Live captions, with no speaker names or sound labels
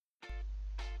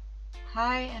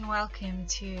Hi, and welcome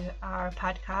to our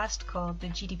podcast called the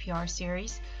GDPR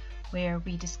Series, where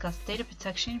we discuss data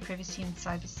protection, privacy, and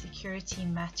cybersecurity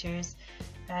matters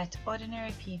that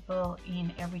ordinary people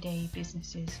in everyday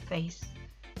businesses face.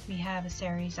 We have a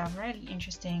series of really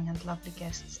interesting and lovely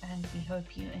guests, and we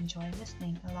hope you enjoy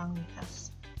listening along with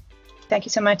us. Thank you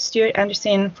so much, Stuart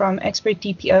Anderson from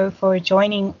XpertDPO, for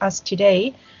joining us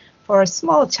today for a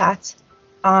small chat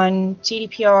on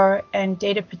GDPR and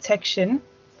data protection.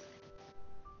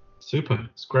 Super.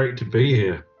 It's great to be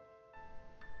here.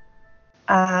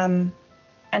 And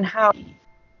how?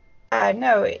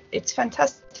 No, it's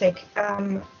fantastic.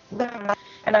 And on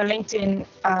LinkedIn,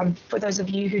 for those of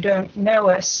you who don't know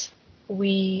us,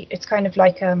 it's kind of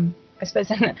like I suppose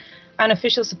an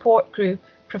unofficial support group,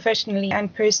 professionally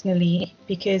and personally,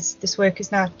 because this work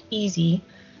is not easy.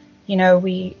 You know,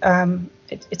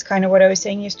 it's kind of what I was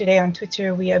saying yesterday on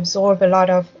Twitter. We absorb a lot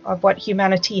of what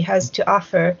humanity has to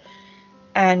offer.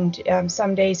 And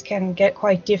some days can get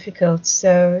quite difficult,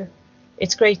 so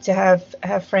it's great to have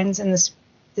friends in this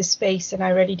space, and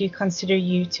I really do consider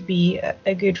you to be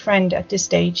a good friend at this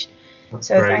stage. That's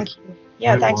so great. Thank you.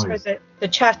 Yeah, thanks for the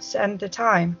chats and the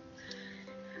time.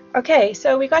 Okay,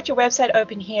 so we got your website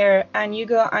open here, and you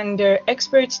go under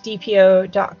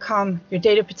expertdpo.com, your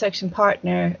data protection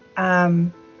partner.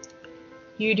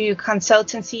 You do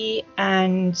consultancy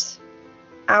and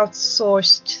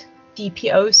outsourced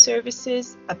DPO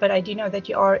services, but I do know that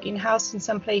you are in-house in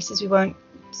some places. We won't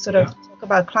sort of talk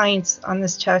about clients on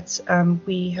this chat.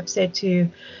 We have said to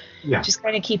just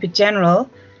kind of keep it general.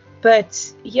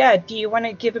 But yeah, do you want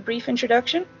to give a brief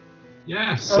introduction?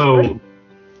 So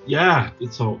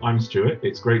I'm Stuart.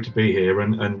 It's great to be here.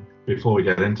 And before we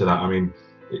get into that, I mean,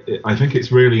 I think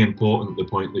it's really important, the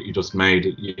point that you just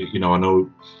made. You know, I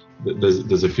know that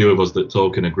there's a few of us that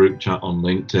talk in a group chat on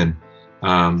LinkedIn.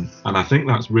 And I think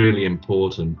that's really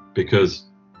important because,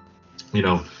 you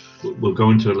know, we'll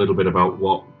go into a little bit about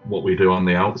what we do on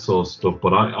the outsourced stuff,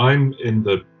 but I'm in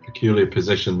the peculiar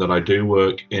position that I do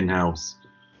work in-house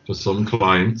for some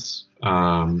clients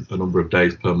a number of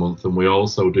days per month, and we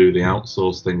also do the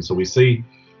outsource thing. So we see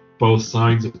both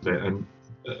sides of it, and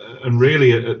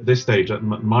really at this stage,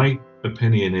 my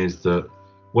opinion is that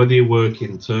whether you work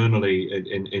internally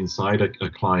inside a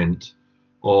client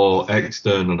or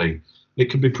externally, it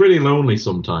can be pretty lonely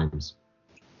sometimes.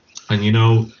 And, you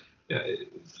know,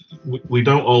 we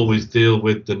don't always deal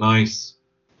with the nice,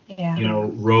 you know,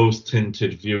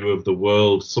 rose-tinted view of the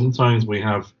world. Sometimes we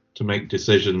have to make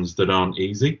decisions that aren't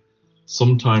easy.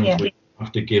 Sometimes we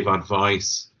have to give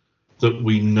advice that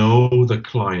we know the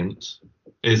client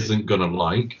isn't going to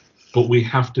like, but we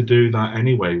have to do that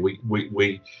anyway.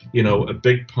 We you know, a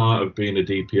big part of being a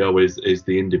DPO is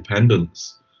the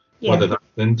independence, whether that's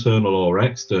internal or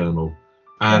external.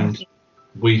 And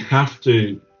we have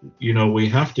to, you know, we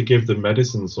have to give them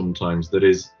medicine sometimes that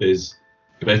is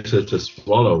better to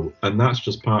swallow, and that's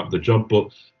just part of the job.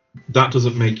 But that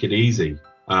doesn't make it easy,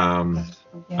 and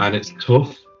it's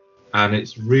tough, and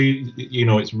it's really, you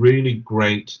know, it's really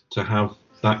great to have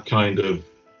that kind of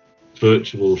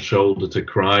virtual shoulder to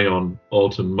cry on, or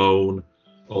to moan,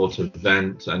 or to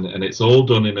vent, and it's all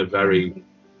done in a very,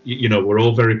 you know, we're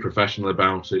all very professional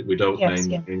about it. We don't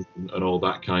name names and all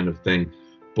that kind of thing.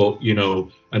 But, you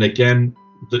know, and again,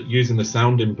 using the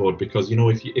sounding board, because, you know,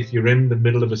 if you're in the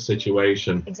middle of a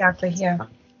situation,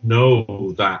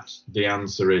 know that the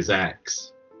answer is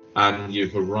X, and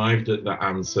you've arrived at that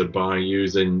answer by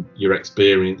using your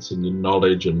experience and your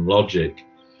knowledge and logic.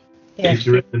 If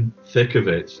you're in the thick of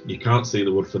it, you can't see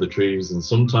the wood for the trees, and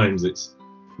sometimes it's,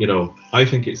 you know, I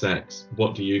think it's X.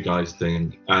 What do you guys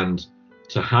think? And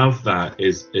to have that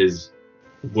is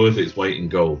worth its weight in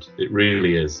gold. It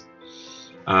really is.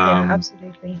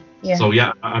 Absolutely. So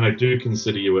and I do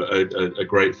consider you a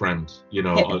great friend, you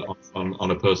know,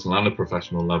 on a personal and a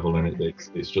professional level, and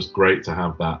it's just great to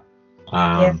have that.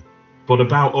 But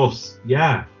about us,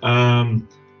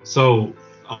 so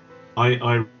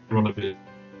I run a bit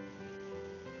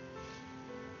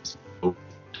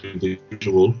the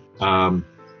usual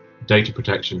data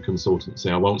protection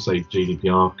consultancy. I won't say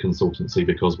GDPR consultancy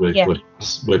because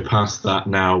we're past that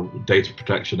now. Data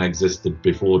protection existed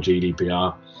before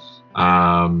GDPR.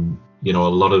 You know, a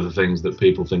lot of the things that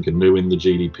people think are new in the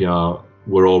GDPR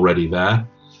were already there.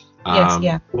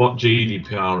 What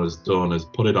GDPR has done is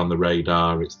put it on the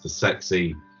radar. It's the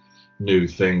sexy new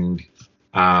thing.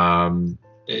 There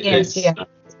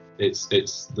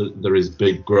is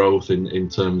big growth in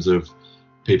terms of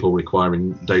people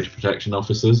requiring data protection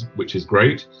officers, which is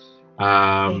great.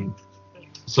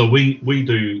 So we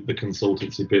do the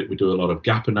consultancy bit. We do a lot of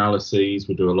gap analyses.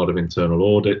 We do a lot of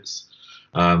internal audits.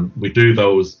 We do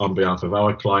those on behalf of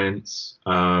our clients.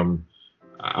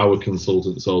 Our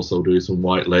consultants also do some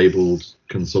white labeled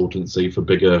consultancy for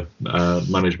bigger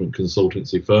management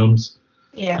consultancy firms.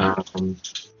 Yeah.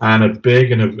 And a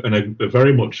big and a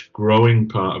very much growing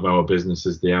part of our business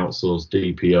is the outsourced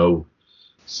DPO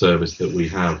service that we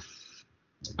have.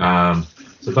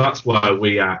 So that's where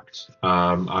we act.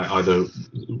 Either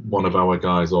one of our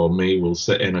guys or me will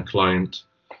sit in a client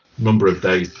number of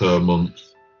days per month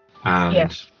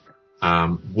and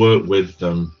work with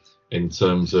them in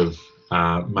terms of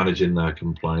managing their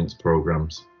compliance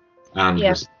programs and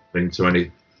responding to any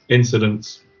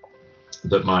incidents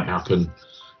that might happen,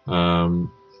 on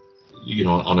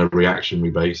a reactionary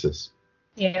basis.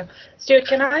 Yeah, Stuart,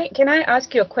 can I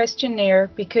ask you a question there,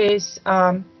 because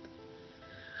I've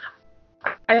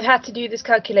had to do this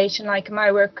calculation. Like,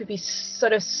 my work could be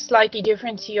sort of slightly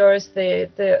different to yours, the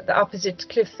opposite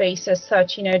cliff face as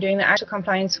such, doing the actual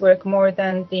compliance work more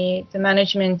than the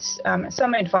management,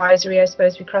 some advisory, I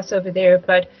suppose we cross over there.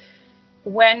 But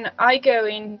when I go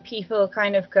in, people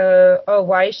kind of go, oh,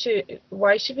 why should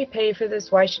we pay for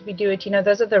this? Why should we do it?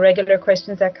 Those are the regular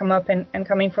questions that come up, and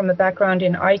coming from a background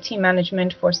in IT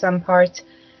management for some part,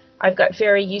 I've got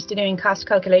very used to doing cost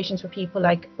calculations for people,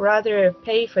 like, rather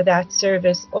pay for that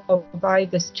service or buy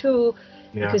this tool,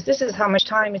 because this is how much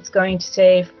time it's going to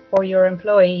save for your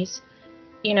employees,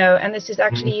 and this is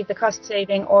actually the cost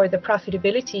saving or the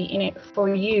profitability in it for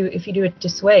you if you do it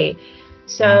this way.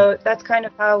 So that's kind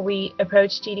of how we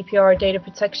approach GDPR data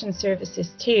protection services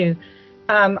too.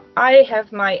 I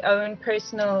have my own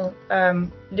personal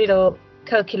little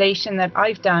calculation that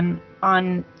I've done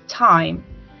on time.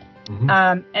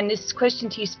 And this question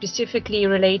to you specifically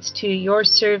relates to your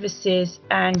services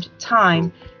and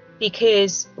time,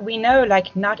 because we know,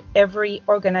 like, not every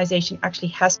organization actually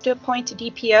has to appoint a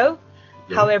DPO.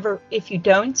 However, if you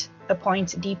don't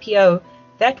appoint a DPO,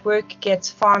 that work gets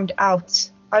farmed out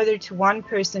either to one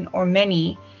person or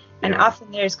many, and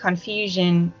often there's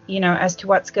confusion, as to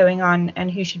what's going on and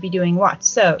who should be doing what.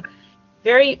 So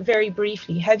very, very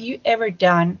briefly, have you ever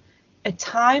done a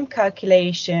time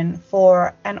calculation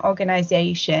for an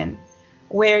organization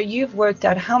where you've worked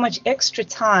out how much extra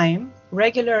time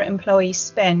regular employees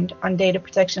spend on data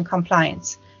protection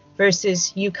compliance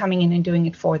versus you coming in and doing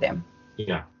it for them?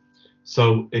 Yeah.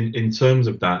 So in terms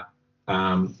of that,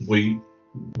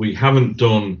 we haven't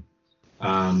done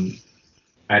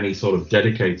any sort of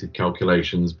dedicated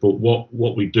calculations, but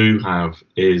what we do have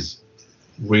is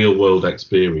real world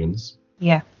experience.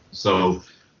 Yeah. So,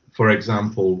 for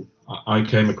example, I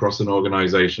came across an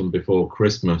organization before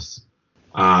Christmas.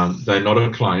 They're not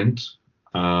a client,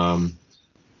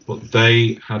 but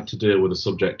they had to deal with a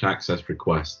subject access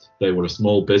request. They were a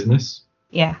small business.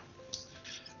 Yeah.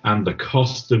 And the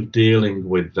cost of dealing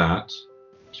with that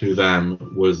to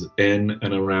them was in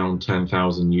and around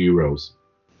 10,000 euros.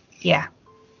 Yeah.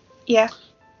 Yeah.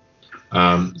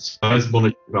 So as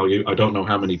monetary value, I don't know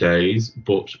how many days,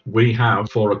 but we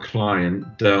have, for a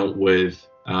client, dealt with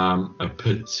a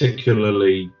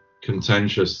particularly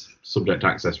contentious subject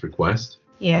access request.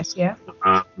 Yes. Yeah.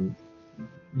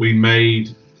 We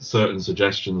made certain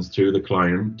suggestions to the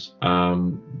client.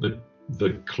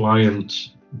 The client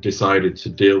decided to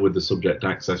deal with the subject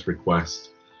access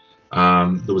request.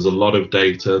 There was a lot of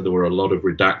data. There were a lot of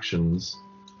redactions.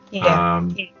 Yeah.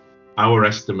 Our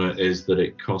estimate is that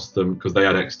it cost them, because they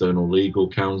had external legal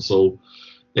counsel,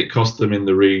 it cost them in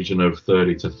the region of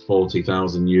 30 to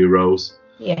 40,000 euros.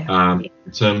 Yeah.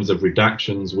 In terms of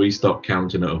redactions, we stopped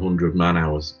counting at 100 man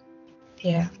hours.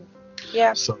 Yeah.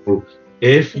 Yeah. So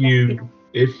if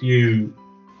you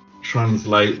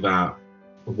translate that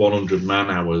 100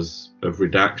 man hours of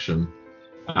redaction,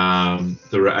 there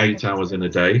are 8 hours in a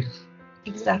day.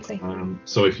 Exactly.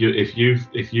 So if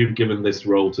you've given this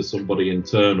role to somebody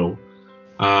internal,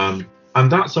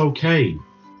 and that's okay.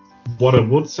 What I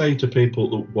would say to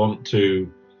people that want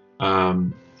to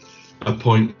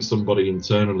appoint somebody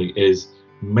internally is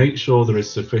make sure there is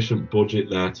sufficient budget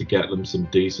there to get them some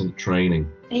decent training.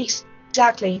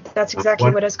 Exactly. That's exactly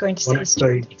what I was going to say. When I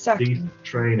say decent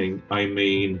training, I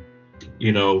mean,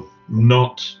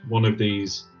 not one of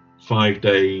these 5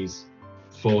 days,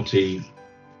 40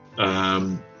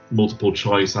 multiple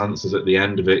choice answers at the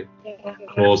end of it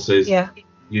courses. Yeah.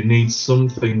 You need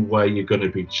something where you're going to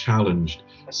be challenged,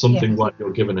 something where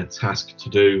you're given a task to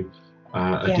do,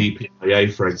 a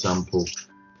DPIA, for example,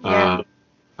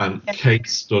 and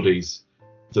case studies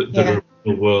that are in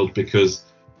the world, because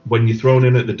when you're thrown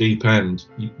in at the deep end,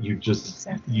 you just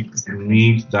you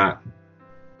need that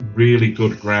really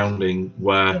good grounding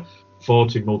where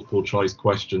 40 multiple choice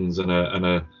questions and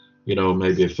a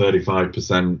maybe a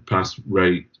 35% pass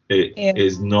rate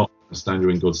is not stand you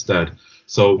in good stead.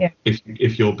 So Yeah.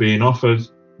 if you're being offered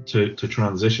to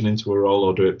transition into a role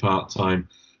or do it part-time,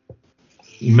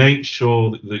 make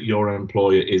sure that your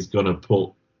employer is going to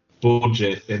put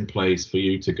budget in place for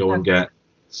you to go and get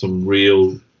some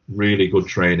really good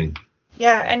training.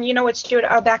 Yeah, and you know what, Stuart,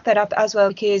 I'll back that up as well,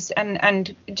 because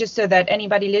and just so that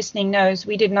anybody listening knows,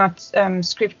 we did not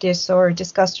script this or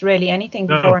discuss really anything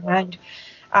beforehand.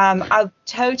 I'll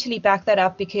totally back that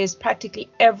up, because practically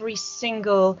every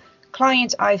single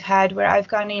client I've had where I've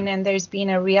gone in and there's been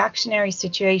a reactionary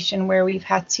situation where we've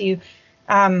had to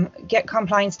get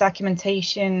compliance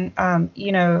documentation,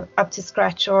 up to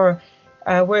scratch, or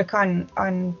work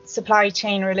on supply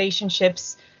chain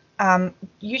relationships.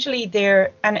 Usually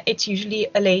it's usually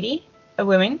a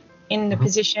woman in the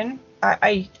position.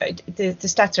 The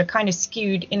stats are kind of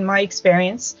skewed in my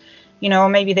experience, or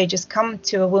maybe they just come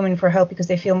to a woman for help because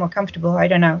they feel more comfortable. I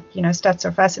don't know, stats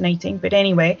are fascinating, but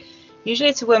anyway, usually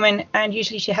it's a woman, and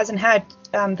usually she hasn't had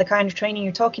the kind of training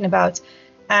you're talking about.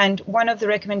 And one of the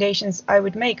recommendations I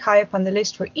would make high up on the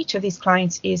list for each of these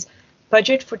clients is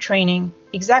budget for training,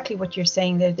 exactly what you're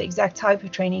saying there, the exact type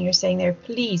of training you're saying there.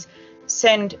 Please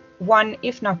send one,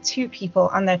 if not two people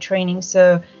on that training,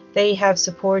 so they have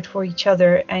support for each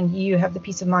other and you have the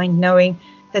peace of mind knowing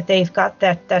that they've got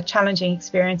that challenging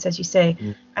experience, as you say.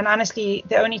 And honestly,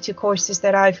 the only two courses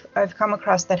that I've come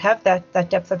across that have that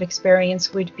depth of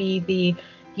experience would be the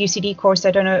UCD course.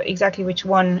 I don't know exactly which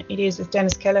one it is with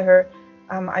Dennis Kelleher.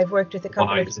 I've worked with a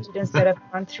couple of students that have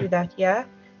gone through that,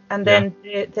 and then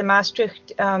the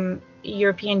Maastricht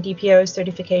European DPO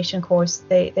certification course,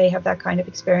 they have that kind of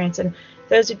experience, and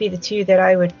those would be the two that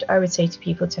I would say to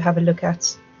people to have a look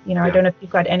at. I don't know if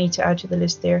you've got any to add to the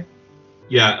list there.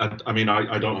 Yeah, I mean,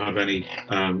 I don't have any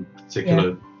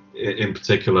particular in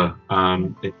particular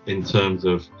in terms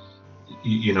of,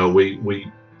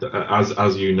 we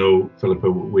as you know, Philippa,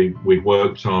 we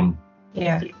worked on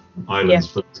Ireland's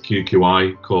first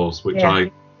QQI course, which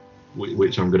I'm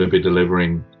going to be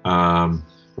delivering,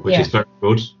 which is very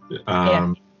good.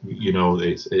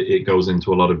 It goes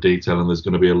into a lot of detail, and there's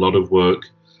going to be a lot of work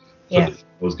for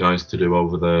those guys to do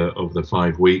over the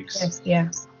 5 weeks.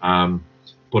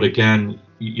 But again,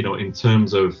 in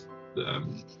terms of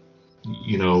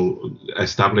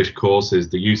established courses,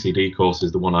 the UCD course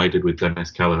is the one I did with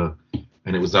Dennis Kelleher,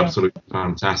 and it was absolutely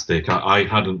fantastic. I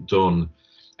hadn't done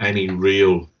any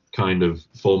real kind of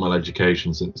formal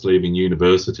education since leaving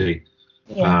university,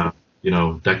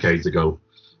 decades ago.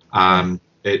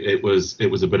 It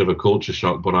was a bit of a culture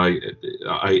shock, but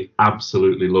I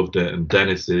absolutely loved it. And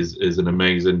Dennis is an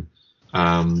amazing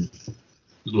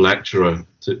lecturer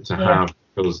to have,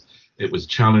 because it was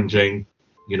challenging.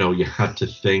 You had to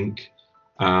think,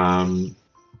 and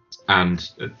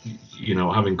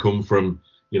having come from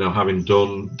having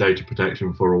done data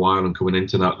protection for a while and coming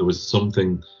into that, there was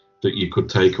something that you could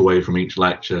take away from each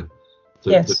lecture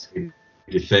that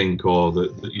you think, or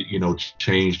that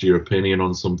changed your opinion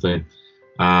on something.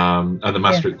 And the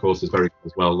Maastricht course is very good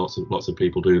as well. Lots of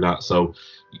people do that. So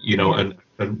and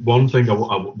one thing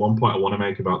one point I want to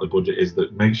make about the budget is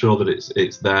that make sure that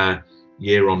it's there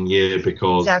year on year,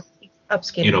 because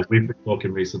upskilling. We've been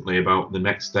talking recently about the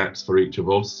next steps for each of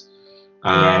us.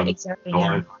 I'm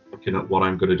looking at what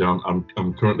I'm going to do.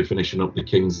 I'm currently finishing up the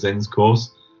King's Inns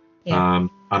course, and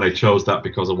I chose that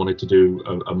because I wanted to do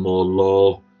a more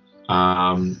law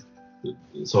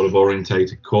sort of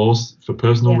orientated course for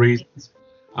personal reasons.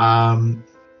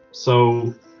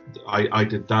 So I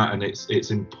did that, and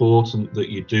it's important that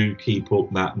you do keep up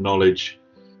that knowledge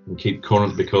and keep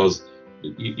current, because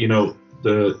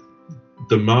the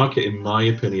market, in my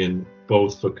opinion,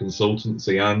 both for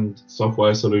consultancy and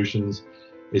software solutions,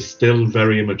 is still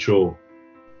very immature.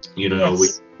 We're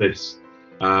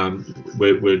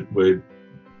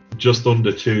just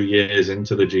under 2 years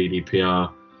into the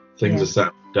GDPR. Things are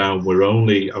settled down.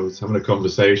 I was having a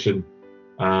conversation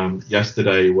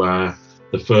yesterday where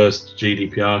the first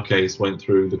GDPR case went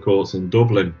through the courts in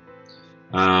Dublin.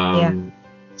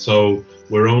 So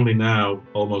we're only now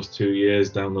almost 2 years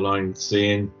down the line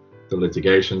seeing the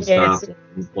litigation start.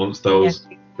 Once those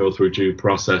go through due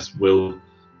process,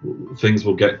 things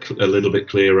will get a little bit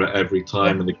clearer every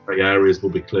time, and the grey areas will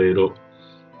be cleared up.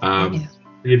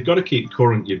 You've got to keep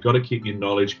current. You've got to keep your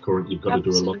knowledge current. You've got to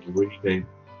do a lot of reading,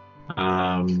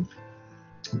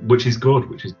 which is good,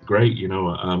 which is great,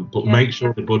 but make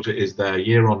sure the budget is there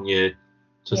year on year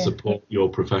to support your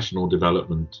professional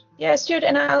development. Yeah, Stuart,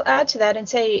 and I'll add to that and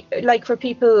say, like, for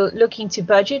people looking to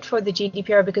budget for the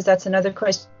GDPR, because that's another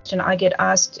question I get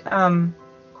asked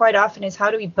quite often is,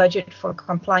 how do we budget for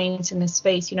compliance in this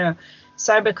space?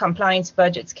 Cyber compliance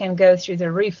budgets can go through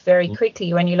the roof very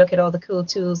quickly when you look at all the cool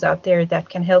tools out there that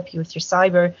can help you with your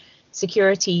cyber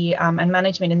security and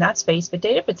management in that space. But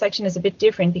data protection is a bit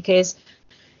different because,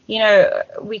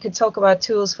 we could talk about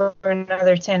tools for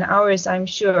another 10 hours, I'm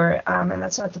sure, and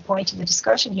that's not the point of the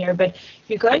discussion here, but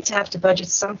you're going to have to budget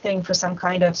something for some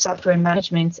kind of software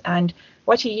management, and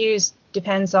what you use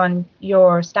depends on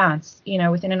your stance.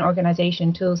 Within an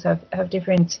organization, tools have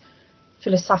different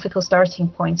philosophical starting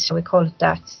points, shall we call it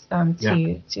that,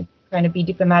 to kind of be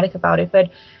diplomatic about it.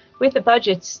 But with the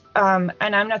budgets, and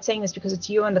I'm not saying this because it's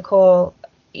you on the call,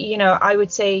 I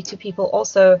would say to people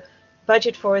also,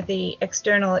 budget for the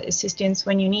external assistance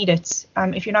when you need it.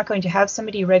 If you're not going to have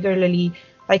somebody regularly,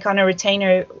 like on a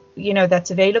retainer,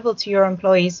 that's available to your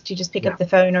employees to just pick up the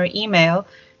phone or email,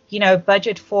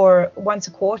 budget for once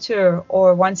a quarter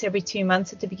or once every 2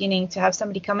 months at the beginning to have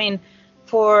somebody come in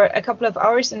for a couple of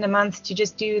hours in the month to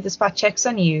just do the spot checks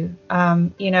on you.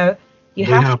 You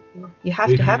have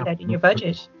to have that in your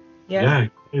budget. Yeah,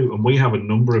 and we have a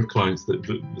number of clients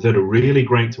that are really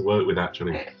great to work with,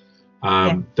 actually.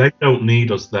 They don't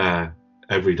need us there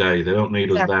every day. They don't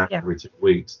need us there every 2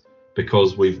 weeks,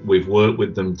 because we've worked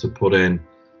with them to put in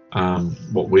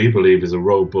what we believe is a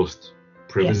robust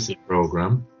privacy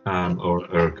program or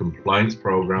a compliance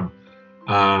program,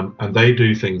 and they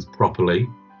do things properly.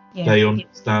 They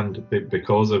understand,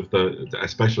 because of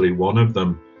especially one of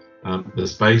them, the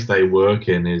space they work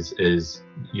in is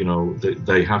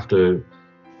they have to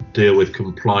deal with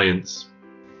compliance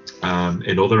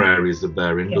in other areas of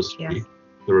their industry.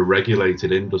 They're a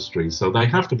regulated industry, so they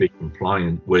have to be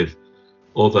compliant with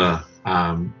other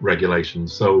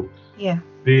regulations. So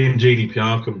being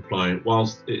GDPR compliant,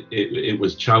 whilst it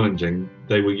was challenging,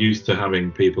 they were used to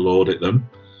having people audit them.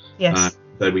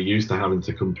 They were used to having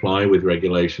to comply with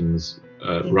regulations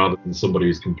rather than somebody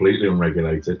who's completely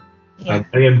unregulated. And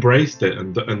they embraced it,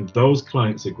 and those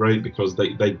clients are great because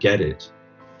they get it.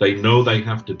 They know they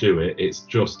have to do it. It's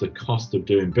just the cost of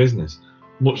doing business.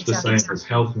 Much the same as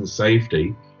health and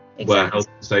safety, where health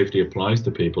and safety applies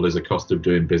to people, is a cost of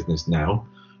doing business now.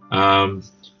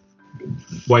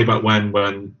 Way back when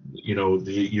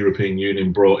the European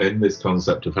Union brought in this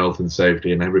concept of health and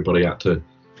safety, and everybody had to,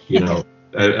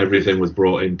 everything was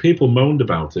brought in. People moaned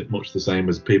about it, much the same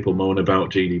as people moan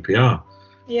about GDPR.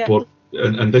 But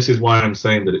and this is why I'm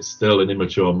saying that it's still an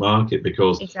immature market,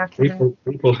 because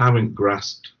people haven't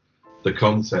grasped the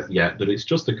concept yet that it's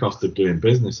just the cost of doing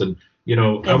business. And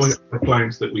our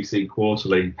clients that we see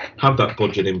quarterly have that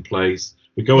budget in place.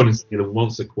 We go in and see them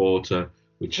once a quarter.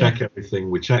 We check everything.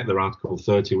 We check their Article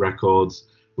 30 records.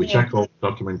 We check all the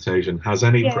documentation. Has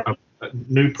any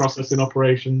new processing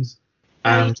operations?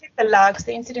 And you check the logs,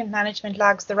 the incident management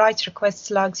logs, the rights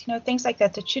requests logs, things like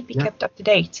that should be kept up to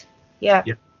date.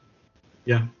 And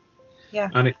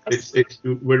it's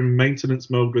we're in maintenance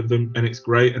mode with them, and it's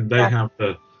great. And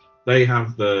they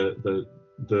have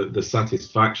the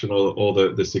satisfaction or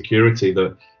the security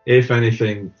that if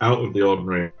anything out of the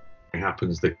ordinary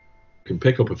happens, they can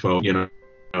pick up a phone,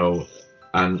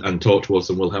 and talk to us,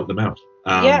 and we'll help them out.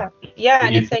 And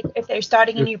if they're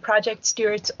starting a new project,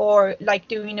 Stuart, or like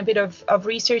doing a bit of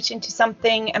research into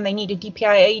something and they need a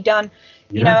DPIA done,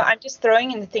 I'm just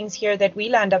throwing in the things here that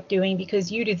we'll end up doing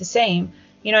because you do the same,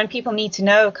 and people need to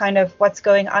know kind of what's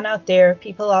going on out there.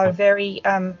 People are very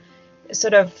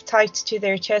sort of tight to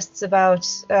their chests about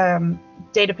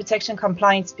data protection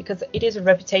compliance because it is a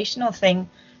reputational thing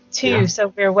too.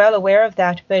 So we're well aware of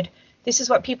that, but this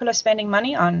is what people are spending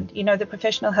money on, the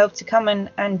professional help to come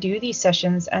and do these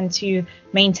sessions and to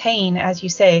maintain, as you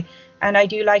say. And I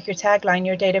do like your tagline,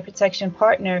 your data protection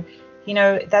partner.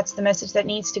 That's the message that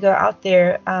needs to go out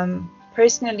there.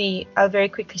 Personally, I'll very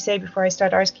quickly say before I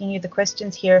start asking you the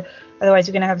questions here, otherwise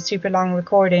we're going to have a super long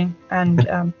recording and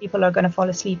people are going to fall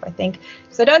asleep, I think.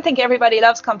 So I don't think everybody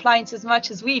loves compliance as much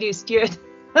as we do, Stuart.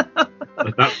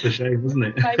 That's the shame, isn't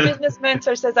it? My business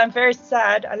mentor says I'm very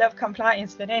sad. I love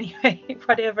compliance, but anyway,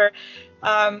 whatever.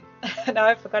 Now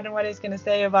I've forgotten what I was going to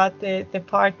say about the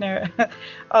partner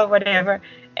or whatever.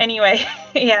 Anyway,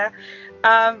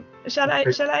 Shall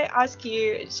I ask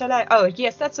you? Oh,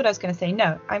 yes, that's what I was going to say.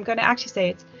 No, I'm going to actually say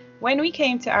it. When we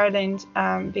came to Ireland,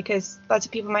 because lots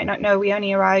of people might not know, we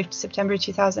only arrived September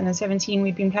 2017.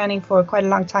 We've been planning for quite a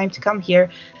long time to come here.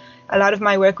 A lot of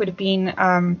my work would have been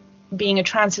being a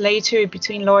translator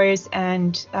between lawyers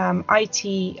and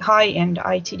high-end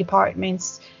IT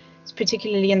departments,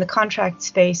 particularly in the contract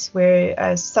space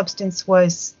where substance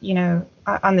was,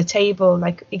 on the table,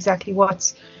 like exactly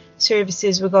what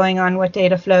services were going on, what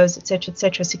data flows,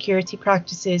 etc., security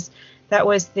practices. that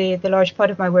was the large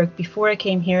part of my work before I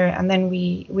came here. And then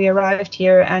we arrived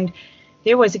here, and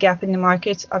there was a gap in the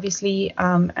market, obviously,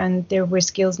 and there were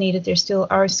skills needed. There still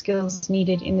are skills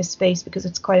needed in this space because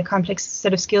it's quite a complex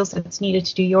set of skills that's needed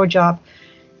to do your job,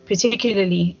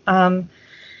 particularly. And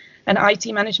IT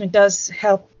management does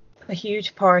help a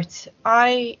huge part.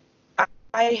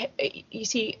 You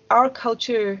see, our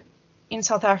culture in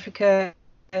South Africa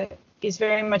is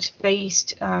very much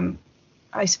based,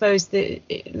 I suppose,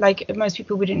 like most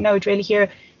people wouldn't know it really here,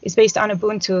 is based on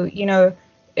Ubuntu. You know,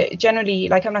 generally,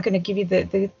 like, I'm not going to give you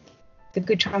the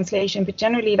good translation, but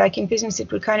generally, like in business,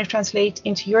 it would kind of translate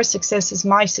into your success is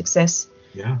my success.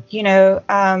 Yeah. You know,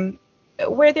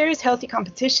 where there is healthy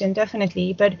competition,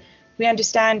 definitely, but we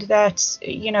understand that,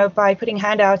 you know, by putting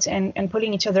handouts and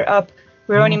pulling each other up,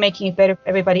 we're only making it better for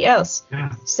everybody else.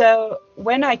 Yeah. So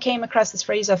when I came across this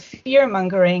phrase of fear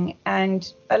mongering,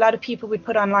 and a lot of people would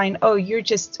put online, oh, you're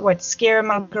just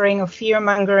scaremongering or fear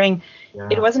mongering. Yeah.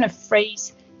 It wasn't a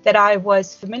phrase that I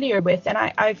was familiar with. And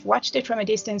I've watched it from a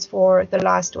distance for the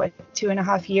last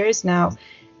 2.5 years now.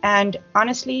 And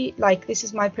honestly, like, this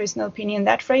is my personal opinion,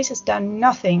 that phrase has done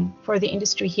nothing for the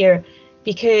industry here,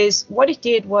 because what it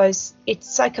did was it's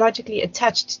psychologically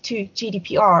attached to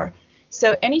GDPR.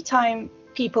 So anytime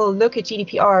people look at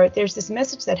GDPR, there's this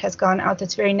message that has gone out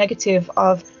that's very negative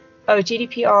of, oh,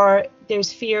 GDPR,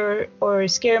 there's fear or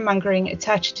scaremongering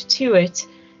attached to it.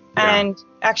 Yeah. And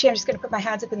actually, I'm just going to put my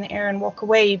hands up in the air and walk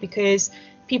away, because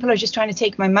people are just trying to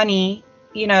take my money,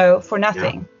 you know, for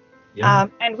nothing. Yeah.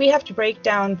 And we have to break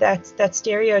down that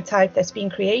stereotype that's being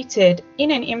created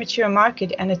in an immature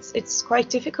market. And it's quite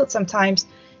difficult sometimes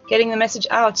getting the message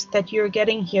out that you're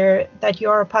getting here, that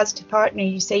you're a positive partner,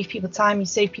 you save people time, you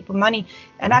save people money.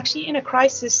 And actually in a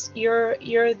crisis, you're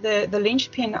the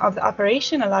linchpin of the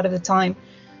operation a lot of the time.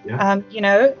 Yeah. You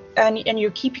know, and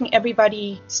you're keeping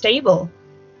everybody stable.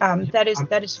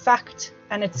 That is fact,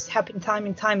 and it's happened time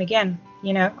and time again.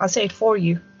 You know, I'll say it for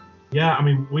you. Yeah, I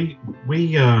mean, we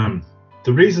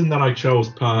the reason that I chose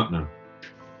partner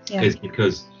is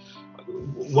because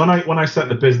when I set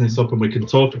the business up, and we can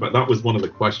talk about, that was one of the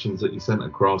questions that you sent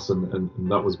across, and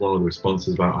that was one of the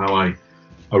responses about how I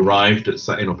arrived at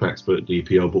setting up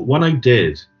XpertDPO. But when I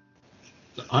did,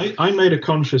 I made a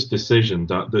conscious decision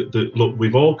that look,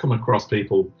 we've all come across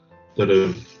people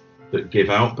that give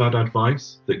out bad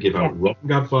advice, that give out wrong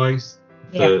advice,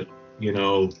 that you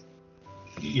know,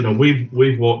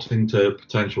 we've walked into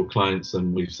potential clients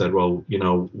and we've said, well, you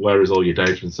know, where is all your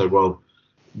data? And said, well,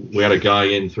 we had a guy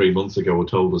in 3 months ago who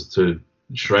told us to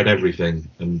shred everything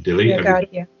and delete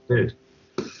everything. Did.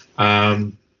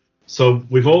 So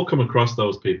we've all come across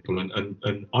those people,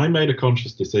 and I made a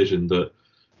conscious decision that,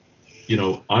 you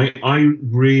know, I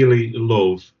really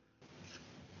love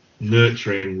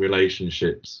nurturing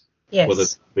relationships, whether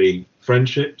that be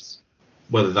friendships,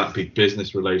 whether that be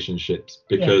business relationships,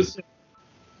 because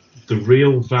the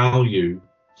real value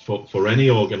for any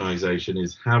organization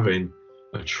is having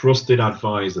a trusted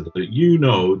advisor that you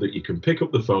know that you can pick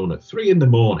up the phone at 3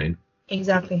 a.m.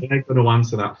 Exactly. They're going to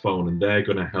answer that phone and they're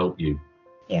going to help you.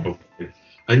 Yeah. Okay.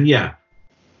 And yeah,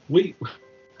 we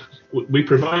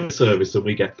provide a service and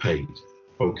we get paid.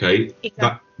 Okay.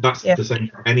 Exactly. That's the same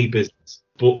for any business.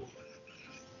 But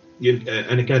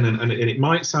and again, and it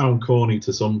might sound corny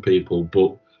to some people,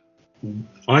 but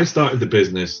I started the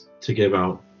business to give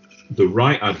out the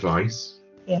right advice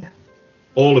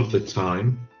all of the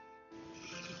time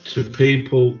to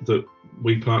people that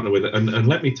we partner with. And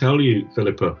let me tell you,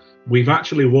 Philippa, we've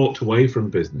actually walked away from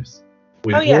business.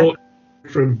 We've walked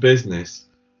from business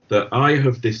that I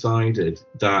have decided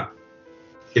that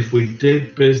if we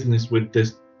did business with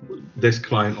this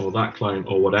client or that client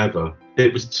or whatever,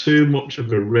 it was too much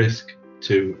of a risk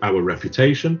to our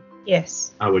reputation,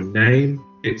 our name.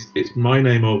 It's my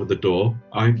name over the door.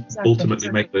 I ultimately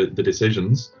make the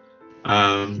decisions.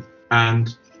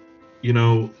 And, you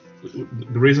know,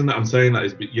 the reason that I'm saying that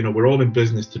is, you know, we're all in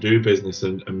business to do business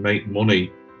and make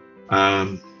money.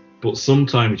 But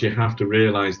sometimes you have to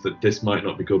realize that this might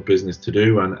not be good business to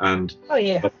do. And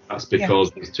that's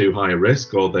because it's too high a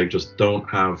risk, or they just don't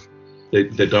have, they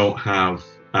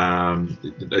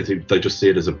just see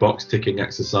it as a box ticking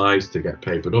exercise to get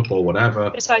papered up or whatever.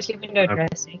 Precisely, window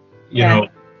dressing. You know,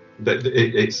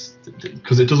 it's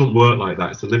because it doesn't work like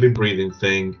that. It's a living, breathing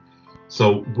thing.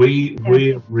 So we're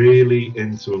really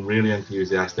into and really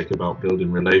enthusiastic about building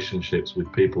relationships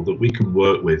with people that we can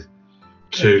work with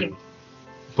to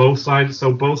both sides.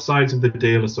 So both sides of the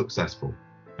deal are successful.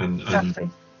 And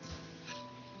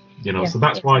you know, so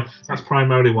that's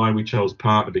primarily why we chose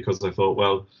partner, because I thought,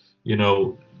 well, you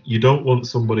know, you don't want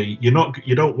somebody, you're not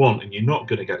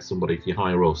going to get somebody if you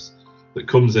hire us that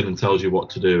comes in and tells you what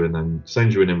to do and then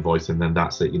sends you an invoice and then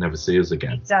that's it. You never see us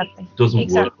again. Exactly. It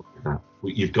doesn't work like that.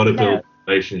 You've got to build a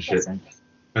relationship.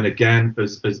 And again,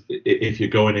 as if you're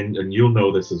going in, and you'll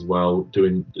know this as well,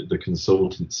 doing the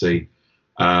consultancy,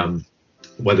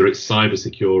 whether it's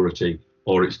cybersecurity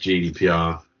or it's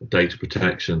GDPR, data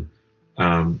protection,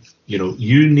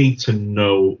 you need to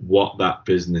know what that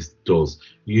business does.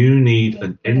 You need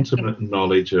an intimate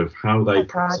knowledge of how they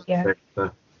process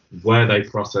data, where they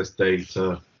process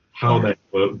data, how they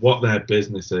work, what their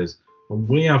business is. And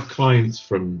we have clients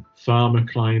from pharma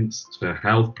clients to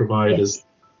health providers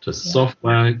to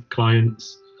software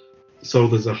clients. So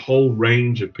there's a whole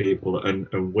range of people,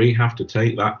 and we have to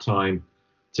take that time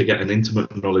to get an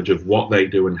intimate knowledge of what they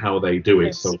do and how they do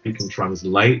it, so we can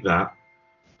translate that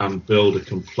and build a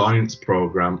compliance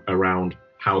program around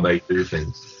how they do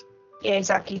things. Yeah,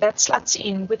 exactly. That slots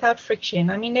in without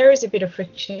friction. I mean, there is a bit of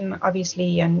friction,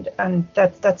 obviously, and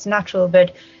that's natural,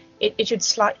 but it should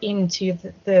slot into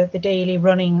the daily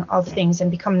running of things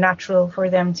and become natural for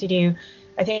them to do.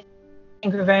 I think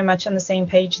we're very much on the same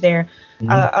page there.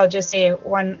 I'll just say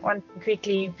one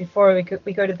quickly before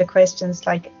we go to the questions.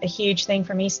 Like, a huge thing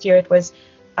for me, Stuart, was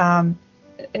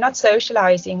not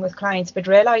socializing with clients, but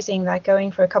realizing that going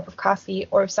for a cup of coffee,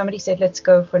 or if somebody said let's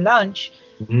go for lunch,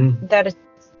 that it's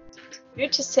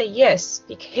good to say yes,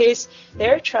 because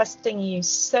they're trusting you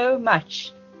so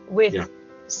much with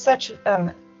such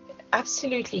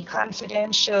absolutely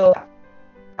confidential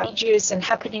changes and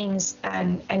happenings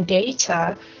and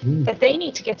data, that they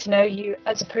need to get to know you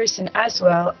as a person as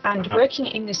well. And working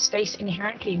in this space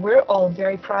inherently, we're all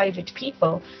very private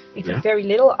people. We put very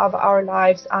little of our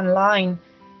lives online,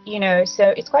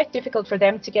 so it's quite difficult for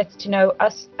them to get to know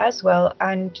us as well.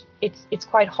 And it's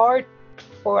quite hard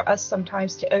for us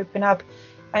sometimes to open up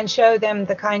and show them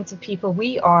the kinds of people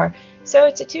we are. So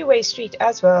it's a two-way street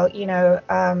as well,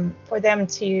 for them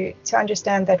to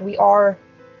understand that we are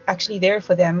actually there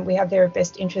for them. We have their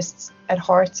best interests at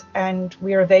heart, and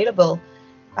we're available.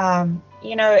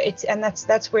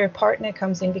 That's where partner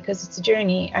comes in, because it's a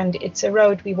journey and it's a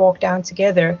road we walk down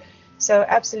together. So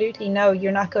absolutely no,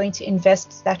 you're not going to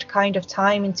invest that kind of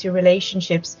time into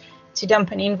relationships to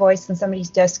dump an invoice on somebody's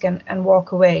desk and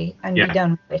walk away and be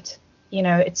done with it.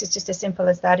 It's just as simple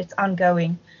as that. It's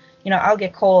ongoing. I'll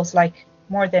get calls like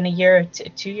more than a year to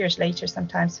 2 years later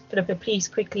sometimes. Philippa, please,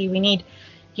 quickly, we need,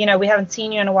 we haven't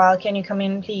seen you in a while. Can you come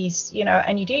in, please?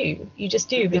 And you just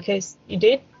do, because you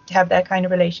did have that kind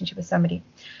of relationship with somebody.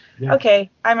 Yeah. Okay,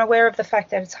 I'm aware of the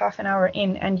fact that it's half an hour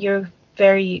in and you're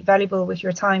very valuable with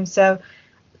your time. So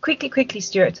quickly,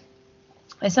 Stuart,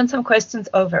 I sent some questions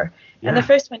over. Yeah. And the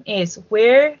first one is,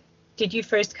 where did you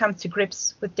first come to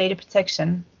grips with data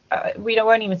protection? We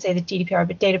won't even say the GDPR,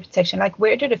 but data protection. Like,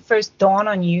 where did it first dawn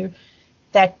on you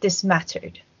that this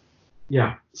mattered?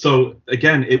 Yeah. So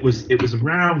again, it was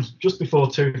around just before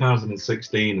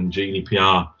 2016, and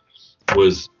GDPR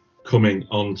was coming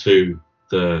onto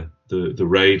the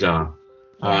radar.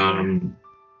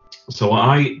 So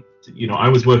I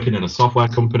was working in a software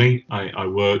company. I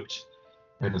worked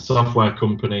in a software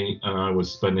company, and I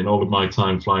was spending all of my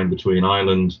time flying between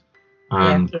Ireland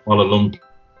and Kuala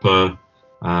Lumpur,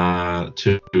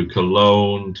 to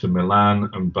Cologne, to Milan,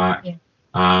 and back.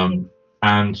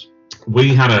 And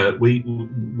we had a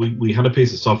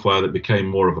piece of software that became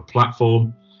more of a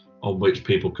platform on which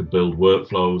people could build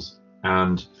workflows.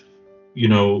 And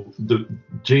the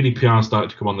GDPR started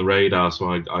to come on the radar,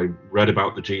 so I read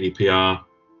about the GDPR.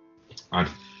 I'd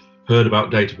heard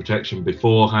about data protection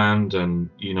beforehand, and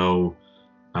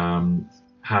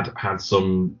had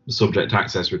some subject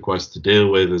access requests to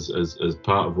deal with as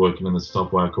part of working in the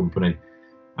software company.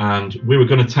 And we were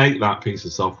going to take that piece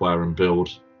of software and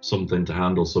build something to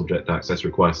handle subject access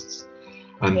requests.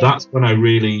 And that's when I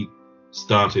really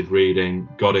started reading,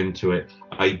 got into it.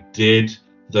 I did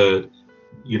the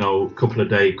couple of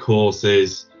day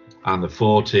courses and the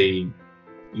 40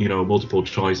 multiple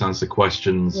choice answer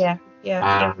questions.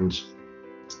 And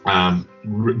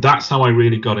that's how I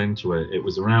really got into it. It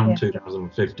was around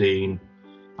 2015.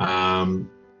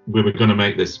 We were going to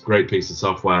make this great piece of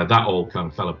software. That all kind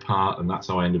of fell apart, and that's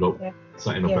how I ended up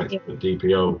setting up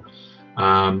XpertDPO.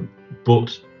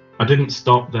 But I didn't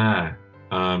stop there.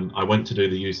 I went to do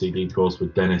the UCD course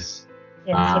with Dennis,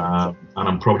 and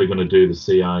I'm probably going to do the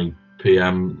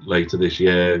CIPM later this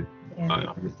year.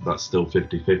 That's still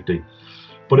 50-50.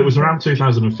 But it was around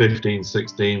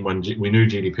 2015-16 when we knew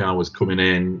GDPR was coming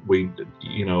in.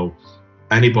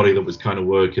 Anybody that was kind of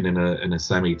working in a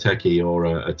semi-techie or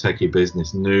a techie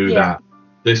business knew that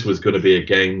this was going to be a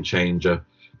game changer.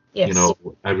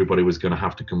 Everybody was going to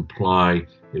have to comply.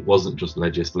 It wasn't just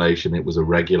legislation, it was a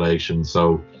regulation.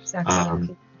 So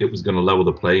it was going to level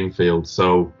the playing field.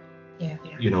 So,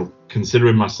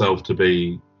 considering myself to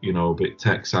be, a bit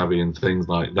tech savvy and things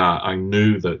like that, I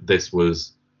knew that this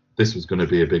was going to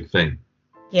be a big thing.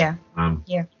 Yeah. And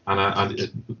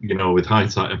with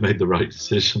hindsight, I made the right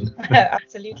decision.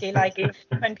 Absolutely. Like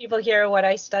when people hear what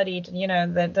I studied, the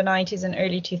 90s and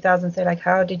early 2000s, they're like,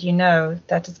 how did you know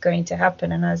that is going to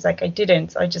happen? And I was like, I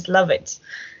didn't. I just love it.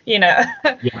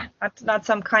 Not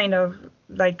some kind of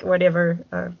like whatever,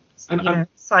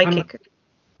 psychic.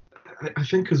 I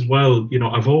think as well,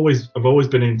 I've always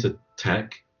been into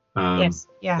tech. Yes.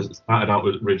 Yeah. I started out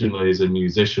originally as a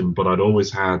musician, but I'd always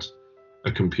had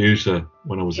a computer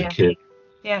when I was a kid.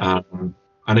 Yeah.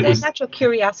 And it was natural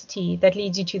curiosity that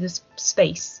leads you to this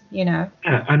space, Yeah,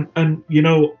 and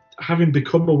having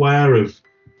become aware of,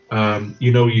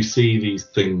 you see these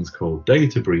things called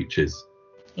data breaches.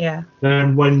 Yeah.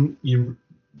 Then when you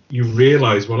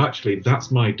realize, well, actually, that's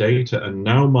my data, and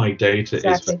now my data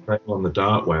is for sale on the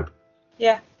dark web.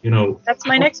 Yeah. That's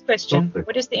my next question.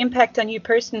 What is the impact on you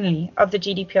personally of the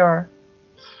GDPR?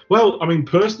 Well, I mean,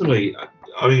 personally,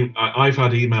 I've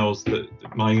had emails that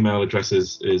my email address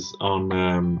is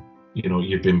on,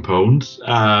 you've been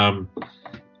pwned.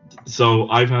 So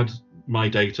I've had my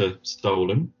data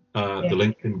stolen. The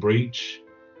LinkedIn breach,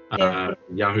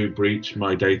 Yahoo breach,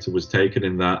 my data was taken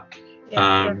in that.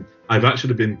 I've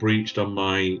actually been breached on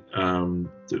my,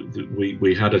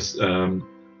 we had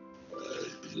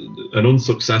an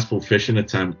unsuccessful phishing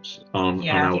attempt on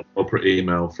our corporate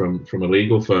email from a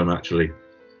legal firm, actually.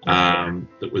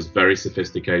 That was very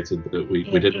sophisticated, that we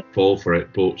didn't fall for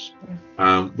it, but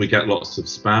we get lots of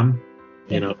spam,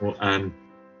 and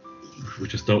we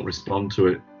just don't respond to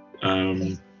it.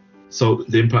 So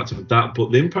the impact of that,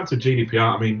 but the impact of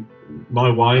GDPR, I mean, my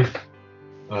wife,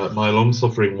 my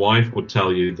long-suffering wife would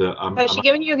tell you that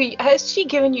has she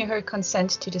given you her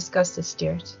consent to discuss this,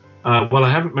 Stuart? Well, I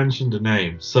haven't mentioned a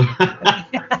name, so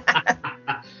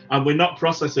and we're not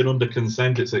processing under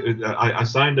consent. I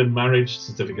signed a marriage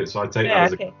certificate, so I take that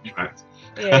as a contract.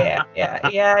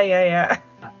 Yeah.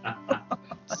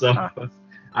 So,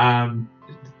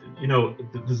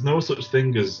 there's no such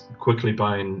thing as quickly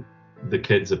buying the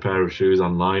kids a pair of shoes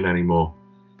online anymore,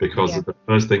 because the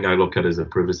first thing I look at is a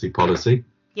privacy policy.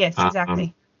 Yes,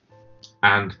 exactly.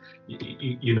 And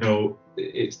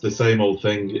it's the same old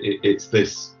thing. It's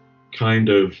this kind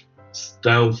of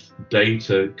stealth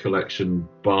data collection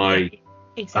by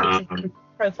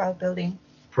profile building.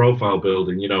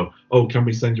 Can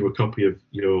we send you a copy of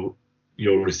your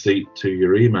receipt to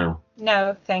your email?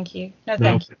 No, thank you.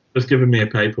 Thank you. Just giving me a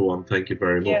paper one, thank you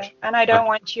very much. And I don't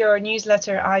want your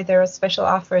newsletter either, special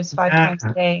offers 5 times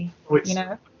a day.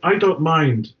 I don't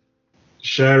mind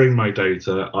sharing my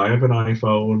data. I have an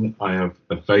iPhone, I have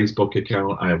a Facebook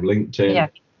account, I have LinkedIn.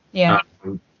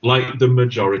 Like the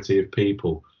majority of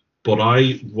people, but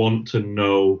I want to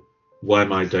know where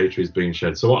my data is being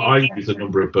shared. So I use a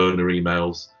number of burner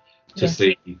emails to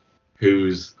see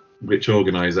which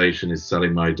organization is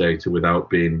selling my data without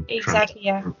being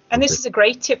And this is a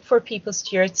great tip for people,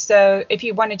 Stuart. So if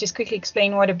you want to just quickly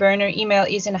explain what a burner email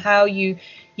is and how you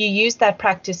use that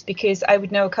practice, because I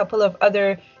would know a couple of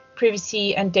other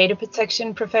privacy and data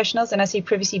protection professionals, and I say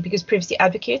privacy because privacy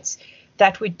advocates,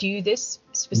 that would do this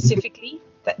specifically.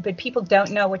 But people don't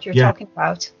know what you're talking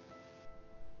about.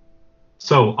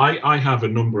 So I have a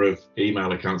number of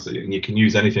email accounts, and you can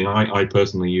use anything. I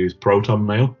personally use Proton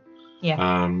Mail. You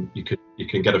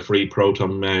can get a free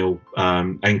Proton Mail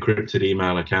encrypted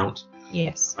email account.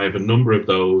 Yes. I have a number of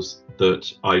those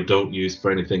that I don't use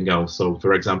for anything else. So,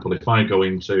 for example, if I go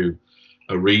into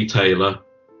a retailer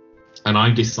and I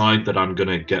decide that I'm going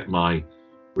to get my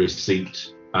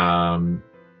receipt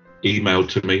emailed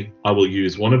to me, I will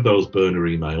use one of those burner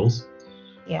emails,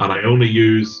 and I only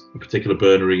use a particular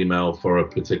burner email for a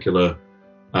particular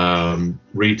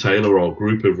retailer or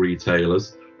group of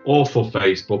retailers, or for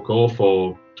Facebook or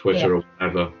for Twitter or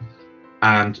whatever.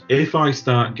 And if I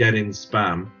start getting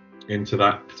spam into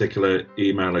that particular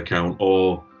email account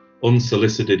or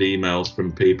unsolicited emails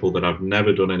from people that I've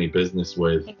never done any business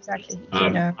with,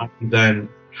 I then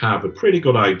have a pretty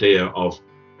good idea of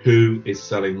who is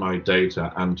selling my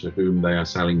data and to whom they are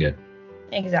selling it.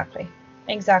 Exactly.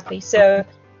 So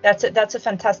that's a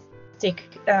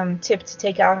fantastic tip to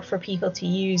take out for people to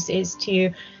use, is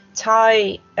to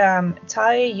tie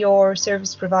your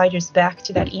service providers back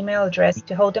to that email address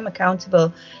to hold them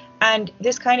accountable. And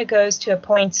this kind of goes to a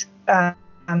point that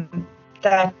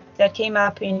came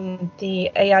up in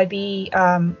the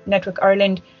AIB Network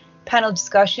Ireland panel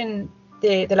discussion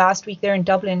the last week there in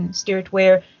Dublin, Stuart,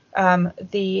 where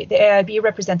the AIB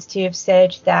representative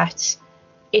said that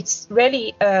it's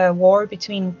really a war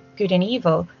between good and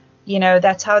evil, You know,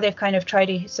 that's how they've kind of tried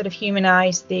to sort of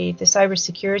humanize the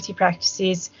cybersecurity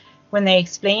practices when they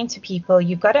explain to people,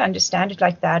 you've got to understand it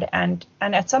like that. And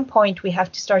at some point, we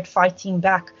have to start fighting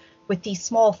back with these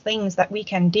small things that we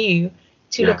can do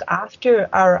to look after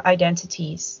our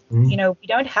identities. You know, we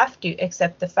don't have to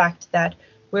accept the fact that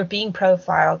we're being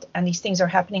profiled and these things are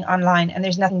happening online and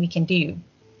there's nothing we can do.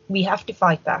 We have to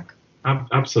fight back.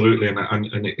 Absolutely. And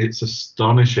it's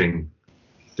astonishing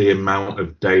the amount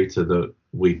of data that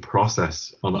we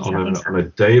process on a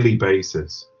daily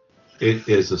basis. It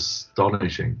is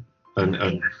astonishing.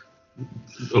 And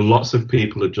lots of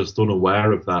people are just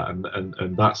unaware of that.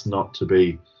 And that's not to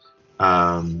be...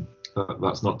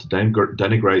 that's not to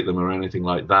denigrate them or anything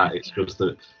like that. It's just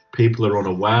that people are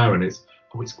unaware, and it's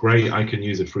great, I can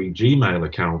use a free Gmail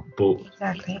account, but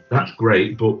that's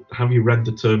great, but have you read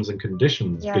the terms and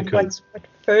conditions? Because what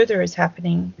further is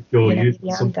happening? If you're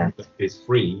using something that is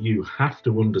free, you have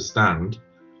to understand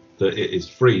that it is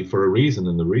free for a reason,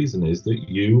 and the reason is that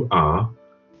you are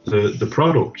the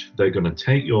product. They're going to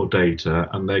take your data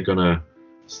and they're going to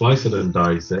slice it and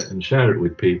dice it and share it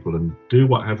with people and do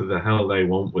whatever the hell they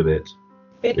want with it.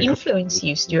 But influence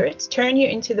you, Stuart. Turn you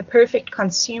into the perfect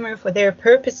consumer for their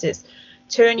purposes.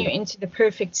 Turn you into the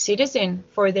perfect citizen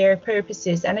for their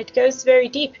purposes. And it goes very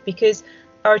deep, because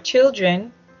our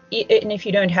children, and if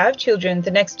you don't have children,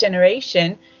 the next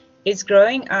generation is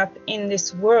growing up in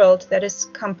this world that is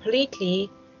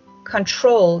completely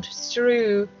controlled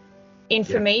through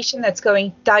information that's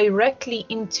going directly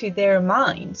into their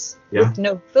minds with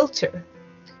no filter.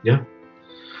 You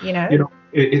know,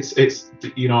 it's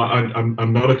you know,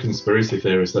 I'm not a conspiracy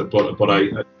theorist, but I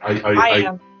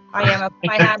am. My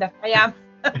hand up. I am.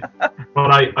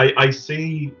 But I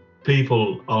see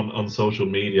people on social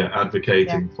media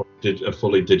advocating for a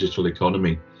fully digital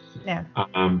economy.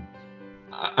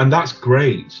 And that's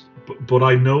great. But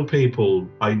I know people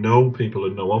and know of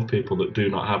people that do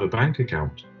not have a bank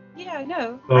account. Yeah, I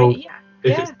know. So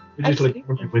if it's digital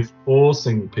economy, we're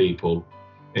forcing people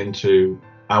into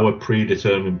our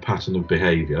predetermined pattern of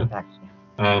behaviour.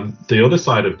 The other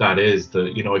side of that is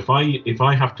that, you know, if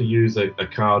I have to use a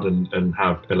card and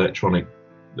have electronic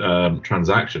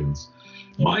transactions,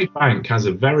 my bank has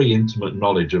a very intimate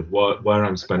knowledge of where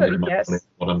I'm spending my money,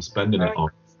 what I'm spending it on.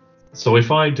 So if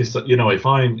I decide, you know, if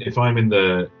I'm in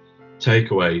the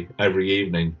takeaway every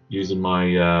evening using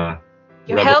my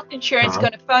your health insurance is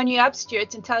going to phone you up,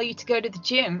 Stuart, and tell you to go to the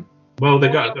gym. Well,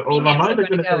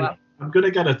 I'm going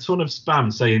to get a ton of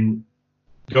spam saying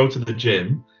go to the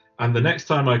gym, and the next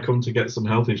time I come to get some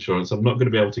health insurance, I'm not going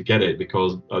to be able to get it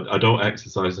because I don't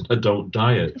exercise and I don't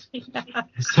diet.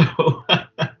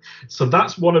 So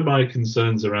that's one of my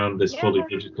concerns around this fully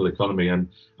digital economy. And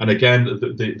again,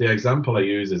 the example I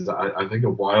use is that I think a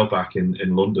while back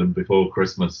in London before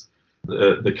Christmas,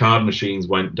 the card machines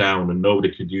went down and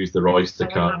nobody could use their Oyster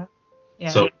card.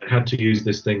 So I had to use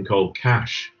this thing called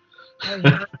cash.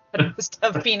 It must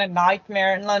have been a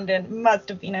nightmare in London. It must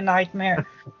have been a nightmare.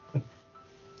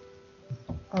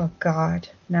 Oh God,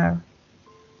 no.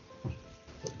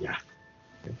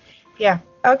 Yeah.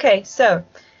 Okay, so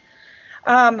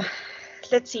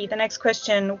let's see, the next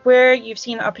question. Where you've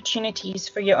seen opportunities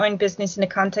for your own business in the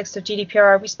context of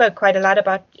GDPR. We spoke quite a lot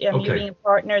about you being a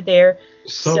partner there.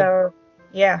 So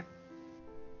yeah.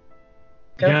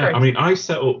 Go for it. I mean, I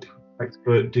set up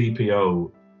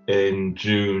XpertDPO in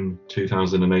June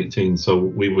 2018, so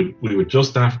we were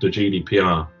just after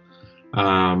GDPR.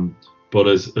 But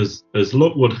as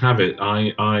luck would have it,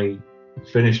 I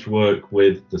finished work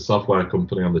with the software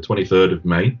company on the 23rd of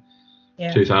May,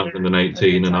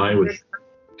 2018, and I was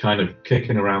kind of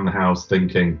kicking around the house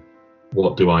thinking,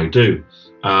 what do I do?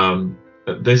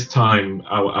 At this time,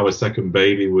 our second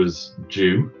baby was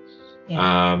due,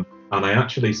 and I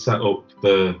actually set up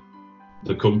the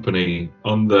company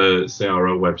on the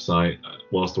CRO website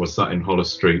whilst I was sat in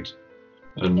Holles Street,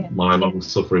 and my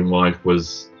long-suffering wife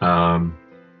was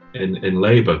in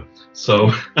labour.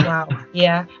 So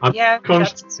I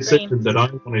conscious decision that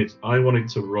I wanted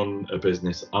to run a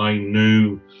business. I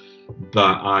knew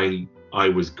that I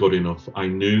was good enough. I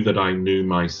knew that I knew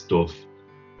my stuff.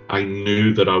 I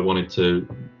knew that I wanted to.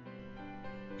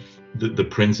 The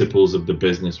principles of the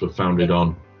business were founded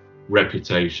on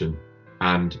reputation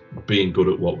and being good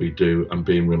at what we do and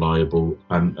being reliable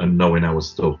and knowing our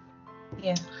stuff.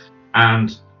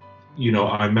 And you know,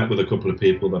 I met with a couple of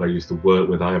people that I used to work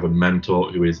with. I have a mentor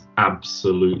who is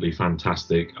absolutely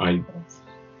fantastic.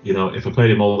 You know, if I paid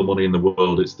him all the money in the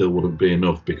world, it still wouldn't be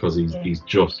enough because he's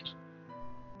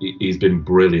been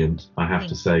brilliant, I have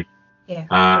to say.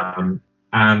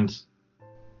 And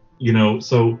you know,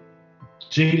 so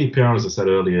GDPR, as I said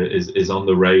earlier, is on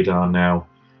the radar now.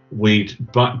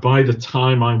 by the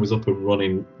time I was up and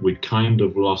running, we'd kind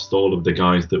of lost all of the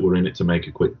guys that were in it to make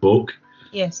a quick buck.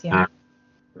 Yes, yeah.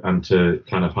 And to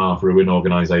kind of half ruin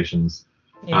organizations.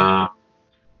 Yeah.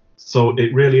 So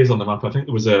it really is on the map. I think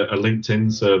there was a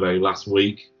LinkedIn survey last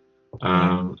week.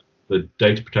 The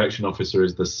data protection officer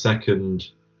is the second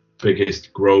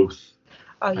biggest growth.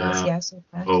 Oh, yes, yes.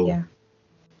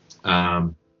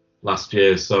 Last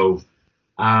year. So,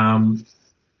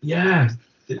 yeah.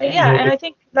 And I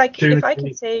think, like, if I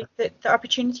can say that the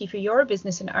opportunity for your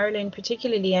business in Ireland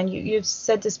particularly, and you've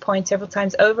said this point several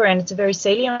times over, and it's a very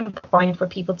salient point for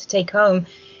people to take home,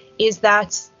 is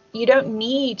that you don't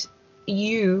need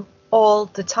you all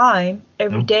the time,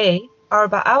 every day, hour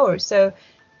by hour. So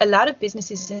a lot of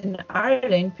businesses in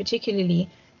Ireland particularly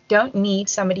don't need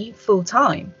somebody full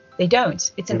time. They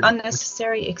don't. It's an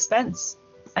unnecessary expense.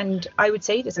 And I would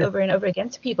say this over and over again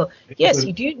to people. Yes,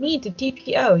 you do need the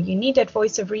DPO. You need that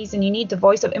voice of reason. You need the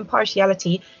voice of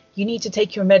impartiality. You need to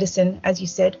take your medicine, as you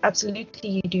said. Absolutely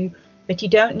you do. But you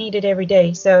don't need it every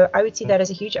day. So I would see that as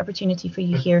a huge opportunity for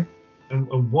you here.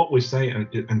 And what we say,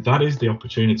 and that is the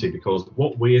opportunity, because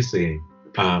what we're seeing,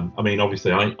 I mean,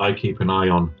 obviously I keep an eye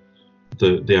on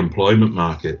the employment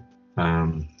market.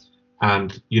 And,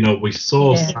 we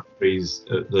saw salaries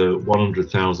at the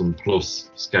 100,000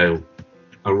 plus scale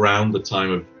around the time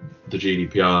of the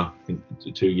GDPR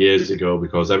 2 years ago,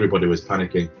 because everybody was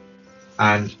panicking,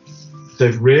 and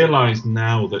they've realised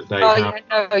now that they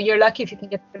you're lucky if you can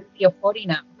get 30 or 40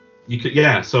 now. You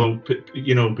could, so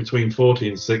between 40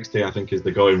 and 60 I think is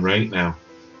the going rate now.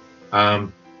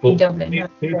 But Dublin,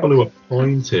 people who are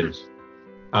appointed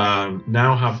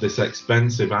now have this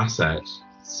expensive asset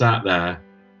sat there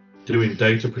doing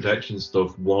data protection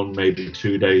stuff 1, maybe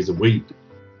 2 days a week.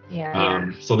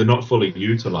 So they're not fully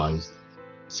utilised.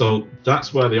 So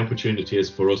that's where the opportunity is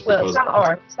for us. Well, some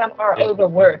are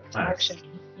overworked, actually.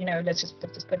 Let's just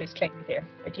put a disclaimer there.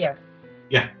 But yeah,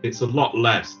 it's a lot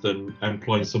less than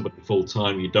employing somebody full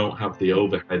time. You don't have the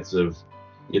overheads of,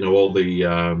 all the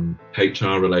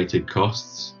HR related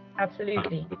costs.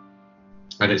 Absolutely.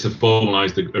 And it's a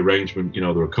formalised arrangement. There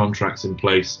are contracts in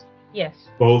place. Yes.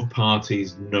 Both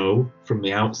parties know from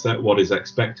the outset what is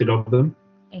expected of them.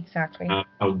 Exactly.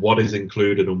 And what is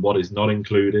included and what is not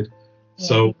included. Yeah.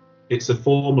 So it's a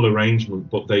formal arrangement,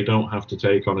 but they don't have to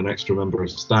take on an extra member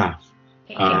of staff.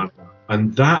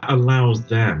 And that allows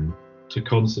them to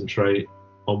concentrate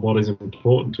on what is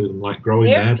important to them, like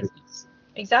growing their business.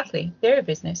 Exactly. Their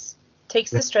business.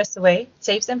 Takes the stress away,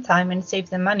 saves them time, and saves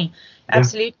them money.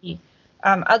 Absolutely.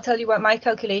 I'll tell you what my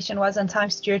calculation was on time,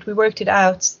 Stuart. We worked it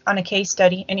out on a case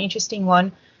study, an interesting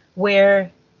one,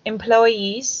 where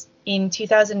employees in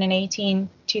 2018,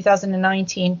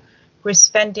 2019 were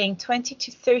spending 20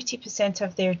 to 30%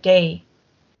 of their day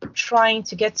trying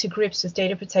to get to grips with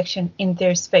data protection in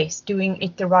their space, doing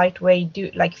it the right way,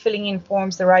 filling in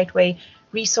forms the right way,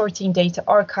 resorting data,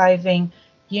 archiving,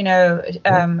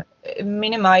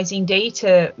 minimizing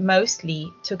data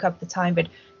mostly took up the time, but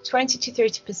 20 to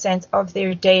 30% of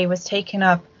their day was taken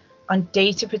up on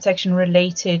data protection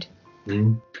related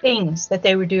things that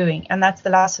they were doing, and that's the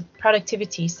loss of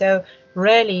productivity. So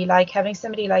really, having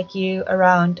somebody like you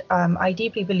around, I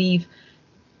deeply believe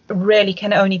really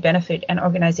can only benefit an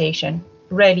organization,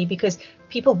 really, because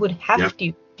people would have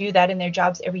to do that in their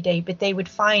jobs every day, but they would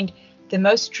find the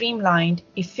most streamlined,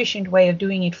 efficient way of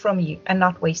doing it from you and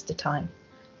not waste the time.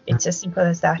 It's as simple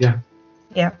as that.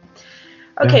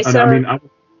 Okay, so I mean,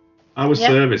 our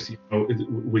service,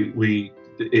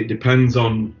 it depends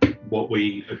on what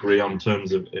we agree on in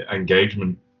terms of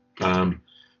engagement,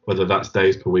 whether that's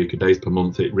days per week or days per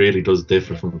month. It really does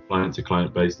differ from client to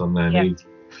client based on their needs.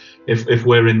 If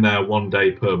we're in there 1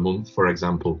 day per month, for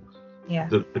example,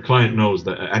 the client knows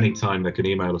that at any time they can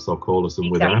email us or call us, and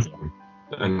we're there.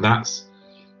 And that's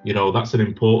an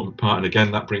important part. And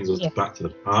again, that brings us back to the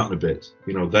partner bit.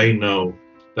 They know,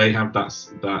 they have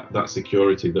that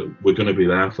security that we're going to be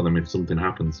there for them if something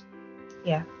happens.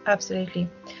 Yeah, absolutely.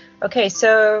 Okay,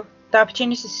 so the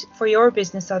opportunities for your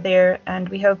business are there, and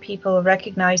we hope people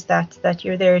recognize that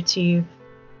you're there to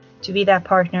be that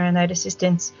partner and that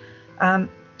assistance.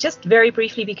 Just very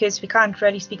briefly, because we can't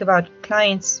really speak about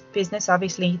clients' business,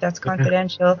 obviously that's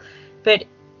confidential, but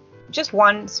just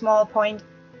one small point,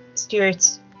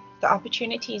 Stuart, the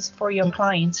opportunities for your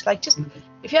clients, just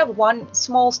if you have one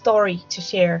small story to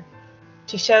share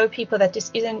to show people that this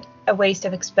isn't a waste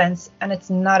of expense and it's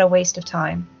not a waste of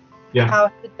time. How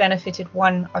has it benefited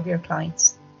one of your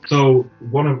clients? So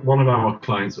one of our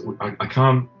clients, I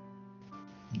can't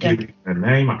give you their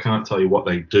name, I can't tell you what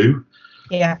they do.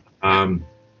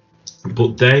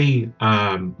 But they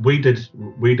we did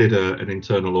an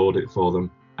internal audit for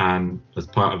them, and as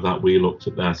part of that, we looked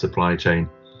at their supply chain.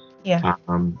 Yeah.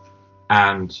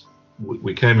 And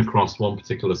we came across one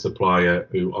particular supplier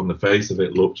who, on the face of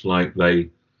it, looked like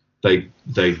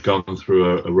they'd gone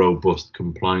through a robust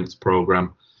compliance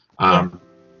program.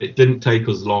 It didn't take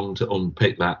us long to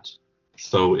unpick that.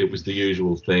 So it was the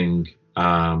usual thing.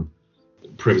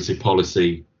 Privacy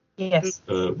policy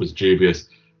was dubious.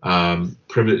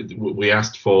 We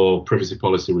asked for privacy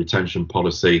policy, retention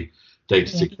policy,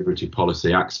 data security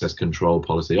policy, access control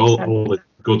policy, all the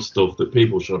good stuff that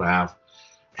people should have.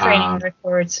 Training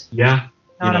records. Yeah.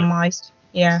 Anonymised.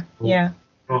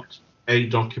 Got a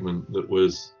document that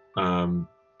was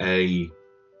a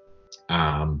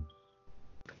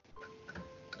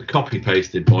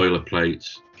copy-pasted boilerplate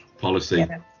policy.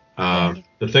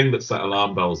 The thing that set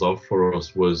alarm bells off for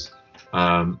us was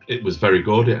it was very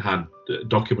good. It had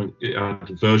it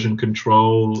had version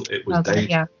control. It was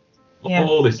data,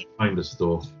 all this kind of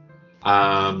stuff.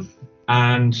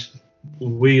 And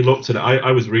we looked at it.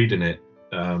 I was reading it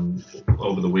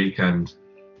over the weekend,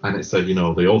 and it said,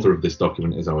 the author of this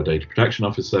document is our data protection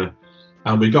officer.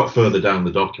 And we got further down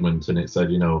the document, and it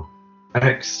said,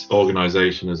 X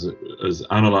organization has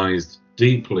analyzed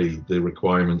deeply the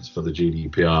requirements for the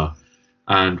GDPR,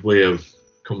 and we have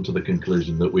come to the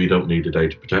conclusion that we don't need a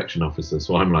data protection officer.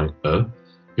 So I'm like,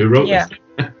 who wrote this?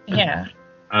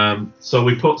 So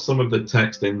we put some of the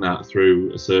text in that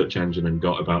through a search engine and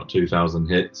got about 2,000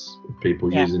 hits of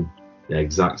people using the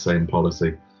exact same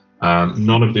policy.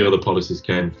 None of the other policies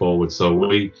came forward, so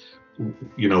we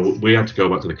had to go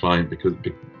back to the client because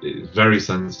it's very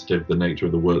sensitive, the nature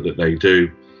of the work that they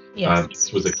do.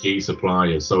 This was a key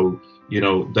supplier, so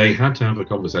they had to have a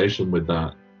conversation with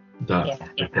that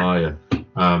supplier.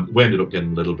 We ended up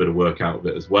getting a little bit of work out of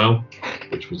it as well,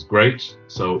 which was great.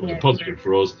 So it was positive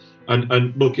for us.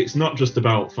 And look, it's not just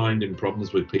about finding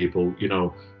problems with people.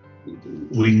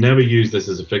 We never use this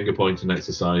as a finger pointing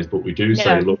exercise, but we do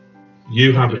say, look,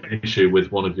 you have an issue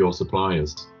with one of your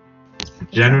suppliers.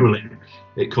 Generally,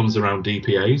 it comes around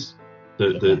DPAs,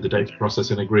 the data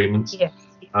processing agreements.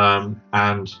 And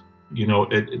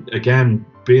again,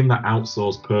 being that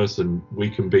outsourced person, we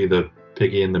can be the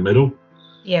piggy in the middle.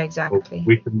 Exactly.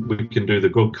 We can do the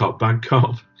good cop, bad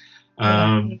cop.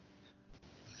 But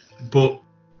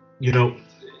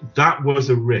that was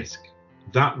a risk.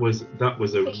 That was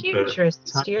a huge risk,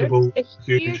 tactical,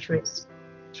 huge risk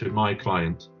to my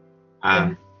client,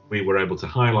 and we were able to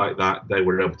highlight that. They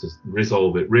were able to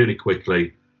resolve it really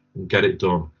quickly and get it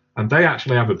done. And they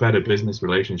actually have a better business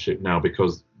relationship now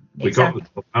because we got the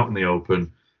stuff out in the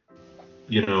open.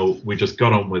 We just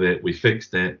got on with it. We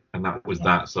fixed it, and that was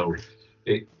that. So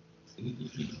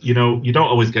you don't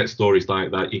always get stories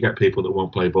like that. You get people that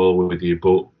won't play ball with you,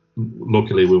 but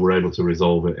luckily we were able to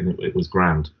resolve it, and it was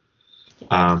grand.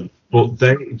 But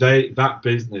that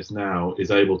business now is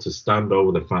able to stand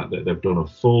over the fact that they've done a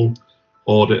full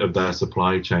audit of their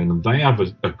supply chain, and they have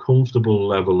a comfortable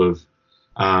level of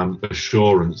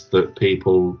assurance that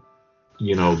people,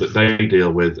 that they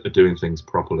deal with are doing things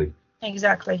properly.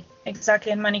 Exactly,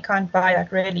 and money can't buy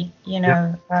that, really.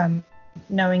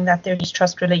 Knowing that there's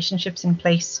trust relationships in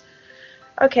place.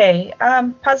 Okay,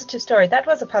 positive story. That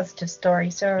was a positive story.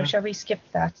 So shall we skip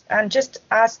that and just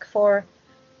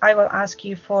I will ask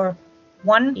you for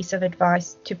one piece of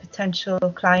advice to potential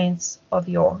clients of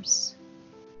yours.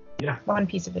 One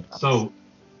piece of advice. So,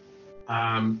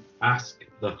 ask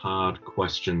the hard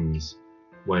questions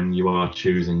when you are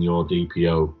choosing your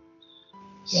DPO.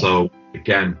 So,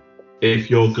 again, if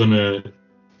you're going to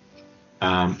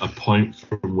appoint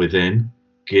from within,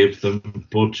 give them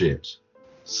budget,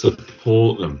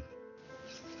 support them.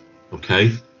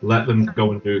 Okay? Let them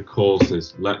go and do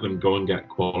courses. Let them go and get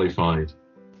qualified.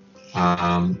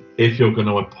 If you're going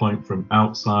to appoint from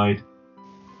outside,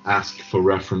 ask for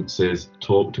references,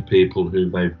 talk to people who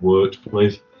they've worked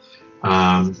with,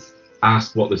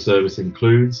 ask what the service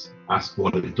includes, ask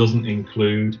what it doesn't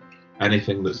include,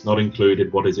 anything that's not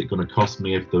included, what is it going to cost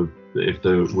me if the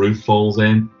roof falls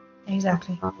in.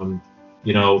 Exactly.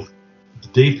 The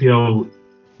DPO,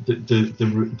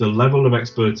 the level of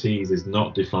expertise is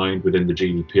not defined within the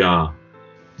GDPR.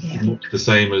 Much the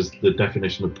same as the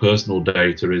definition of personal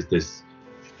data is this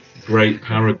great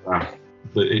paragraph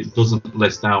that it doesn't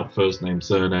list out first name,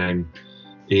 surname,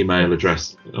 email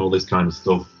address, all this kind of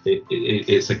stuff.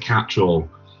 It's a catch-all.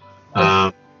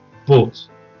 But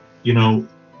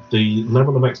the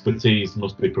level of expertise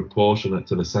must be proportionate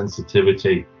to the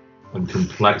sensitivity and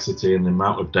complexity and the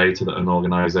amount of data that an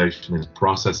organization is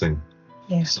processing.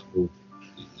 So,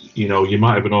 you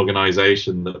might have an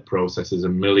organization that processes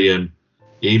 1 million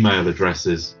email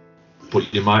addresses,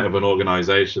 but you might have an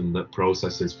organization that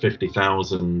processes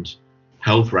 50,000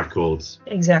 health records.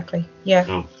 Exactly. Yeah.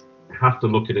 You have to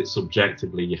look at it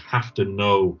subjectively. You have to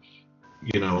know,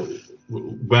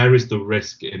 where is the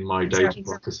risk in my data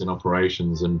processing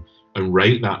operations, and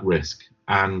rate that risk.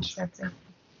 And so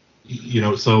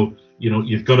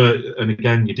you've got to, and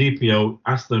again, your DPO,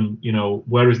 ask them,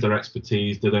 where is their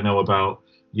expertise? Do they know about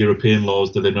European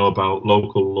laws? Do they know about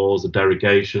local laws or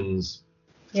derogations?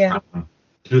 Yeah.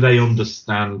 Do they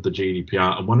understand the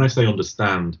GDPR? And when I say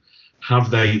understand,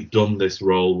 have they done this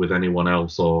role with anyone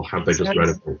else, or have they just read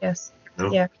it? Yes.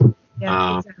 Yeah.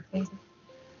 Exactly.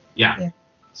 Yeah.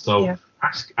 So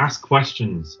ask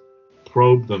questions,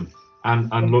 probe them,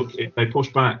 and look. If they push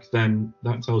back, then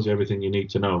that tells you everything you need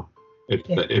to know.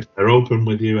 If they're open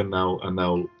with you and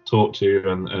they'll talk to you,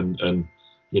 and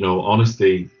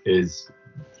honesty is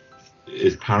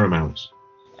paramount.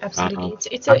 Absolutely,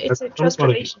 it's a trust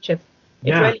relationship.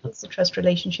 It really is a trust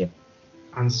relationship.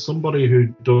 And somebody who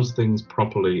does things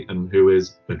properly and who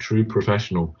is a true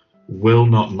professional will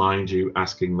not mind you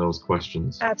asking those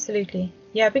questions. Absolutely.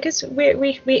 Yeah, because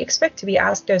we expect to be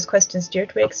asked those questions,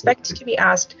 Stuart. We expect to be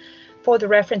asked for the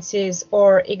references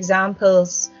or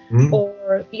examples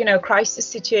or, crisis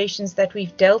situations that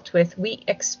we've dealt with. We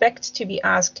expect to be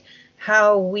asked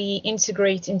how we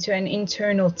integrate into an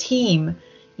internal team,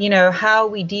 how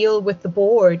we deal with the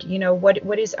board,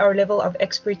 what is our level of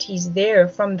expertise there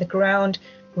from the ground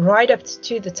right up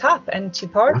to the top and to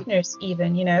partners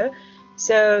even,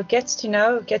 So get to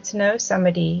know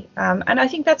somebody. And I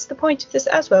think that's the point of this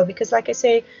as well, because like I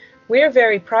say, we're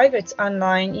very private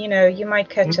online. You might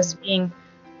catch us being,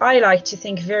 I like to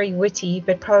think, very witty,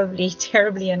 but probably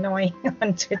terribly annoying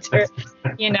on Twitter,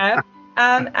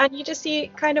 and you just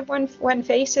see kind of one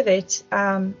face of it.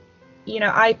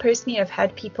 I personally have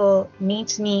had people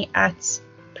meet me at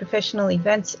professional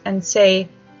events and say,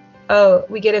 oh,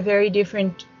 we get a very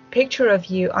different picture of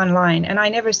you online. And I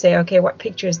never say, okay, what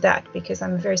picture is that? Because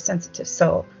I'm a very sensitive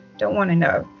soul. Don't want to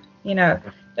know,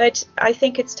 But I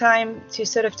think it's time to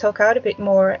sort of talk out a bit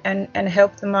more and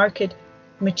help the market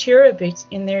mature a bit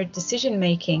in their decision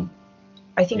making.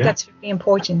 I think that's really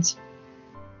important.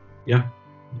 Yeah.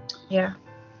 Yeah.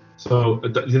 So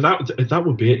that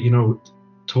would be it,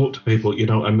 talk to people,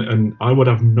 and I would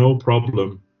have no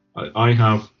problem. I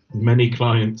have many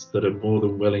clients that are more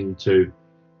than willing to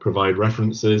provide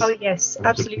references. Oh yes,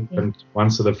 absolutely. And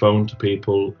answer the phone to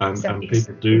people, and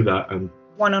people do that, and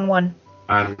one-on-one.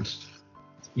 And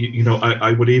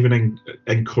I would even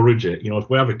encourage it. If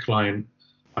we have a client,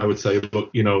 I would say,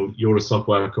 look, you're a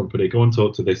software company, go and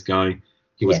talk to this guy.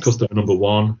 He was customer number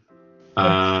one.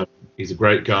 He's a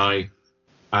great guy,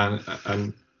 and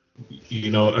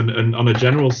on a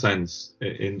general sense,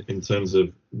 in terms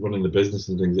of running the business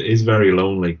and things, it is very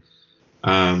lonely.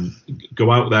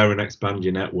 Go out there and expand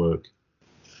your network,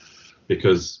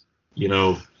 because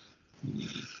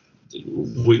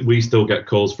we still get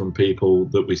calls from people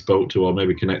that we spoke to or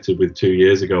maybe connected with 2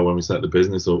 years ago when we set the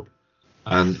business up,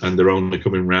 and they're only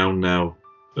coming round now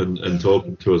and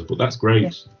talking to us. But that's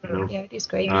great. Yeah, it is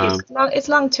great. It's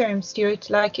long term, Stuart.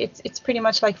 Like it's pretty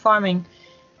much like farming.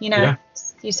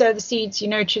 You sow the seeds, you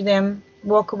nurture them,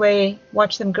 walk away,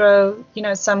 watch them grow.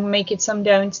 Some make it, some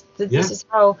don't. This is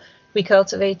how we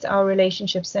cultivate our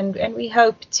relationships, and we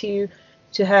hope to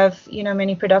have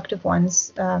many productive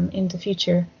ones in the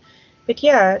future. But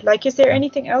is there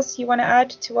anything else you want to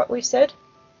add to what we've said?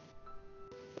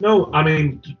 No, I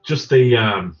mean, just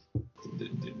the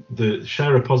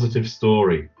share a positive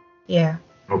story. Yeah.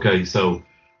 Okay, so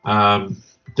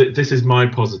this is my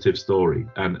positive story,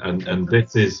 and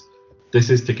this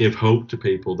is to give hope to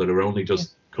people that are only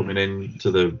just coming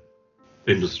into the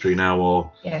industry now,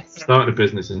 or starting a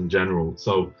business in general.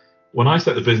 So when I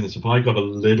set the business up, I got a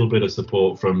little bit of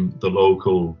support from the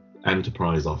local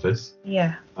enterprise office.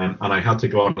 Yeah. And I had to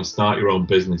go on a start your own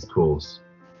business course.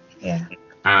 Yeah.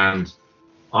 And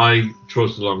I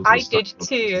trudged along. I did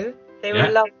too. They were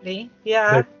lovely.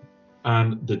 Yeah.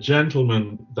 And the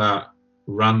gentleman that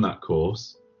ran that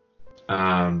course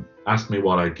asked me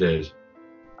what I did,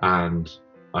 and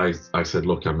I said,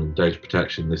 look, I'm in data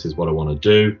protection. This is what I want to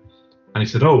do. And he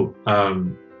said, well,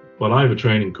 I have a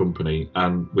training company,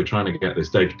 and we're trying to get this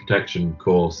data protection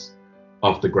course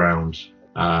off the ground.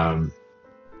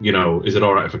 Is it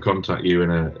all right if I contact you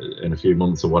in a few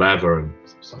months or whatever? And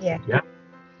so I said, yeah.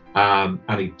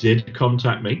 And he did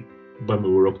contact me when we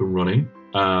were up and running.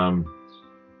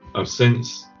 I've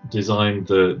since designed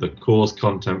the course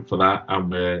content for that, and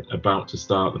we're about to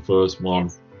start the first one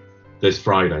this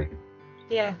Friday.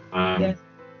 Yeah.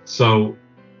 So,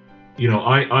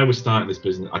 I was starting this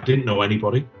business. I didn't know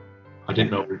anybody. I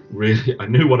didn't know really. I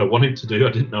knew what I wanted to do.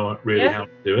 I didn't know really how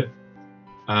to do it.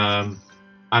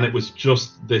 And it was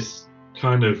just this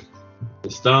kind of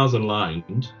the stars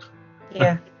aligned.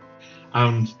 Yeah.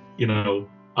 And you know,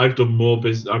 I've done more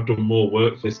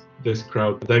work for this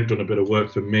crowd. They've done a bit of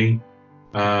work for me,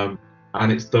 and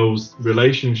it's those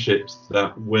relationships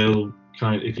that will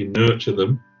if you nurture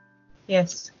them,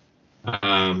 Yes.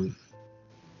 That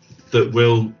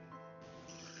will,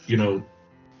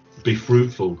 be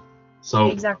fruitful.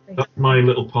 So Exactly. that's my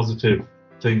little positive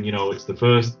thing. It's the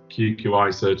first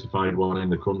QQI certified one in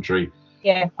the country.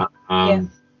 Yeah. And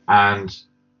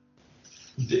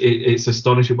it's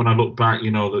astonishing when I look back,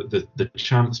 the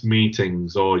chance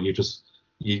meetings, or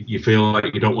you feel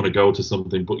like you don't want to go to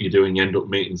something, but you do, and you end up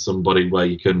meeting somebody where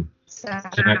you can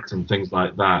connect and things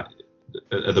like that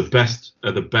are the best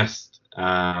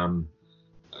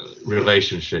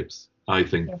relationships, I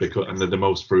think, and they're the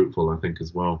most fruitful, I think,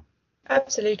 as well.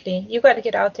 Absolutely. You got to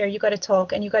get out there, you got to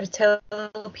talk, and you got to tell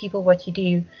people what you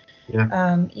do.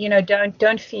 Yeah.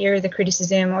 Don't fear the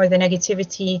criticism or the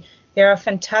negativity. There are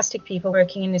fantastic people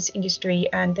working in this industry,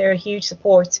 and they're a huge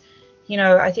support.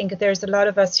 I think there's a lot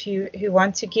of us who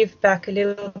want to give back a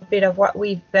little bit of what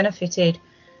we've benefited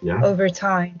over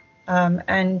time.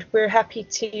 And we're happy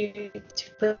to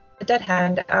put that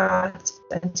hand out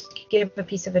and to give a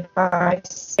piece of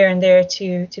advice here and there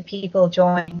to people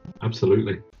joining.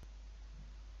 Absolutely.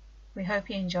 We hope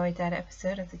you enjoyed that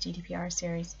episode of the GDPR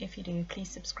series. If you do, please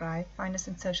subscribe. Find us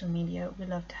on social media. We'd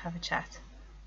love to have a chat.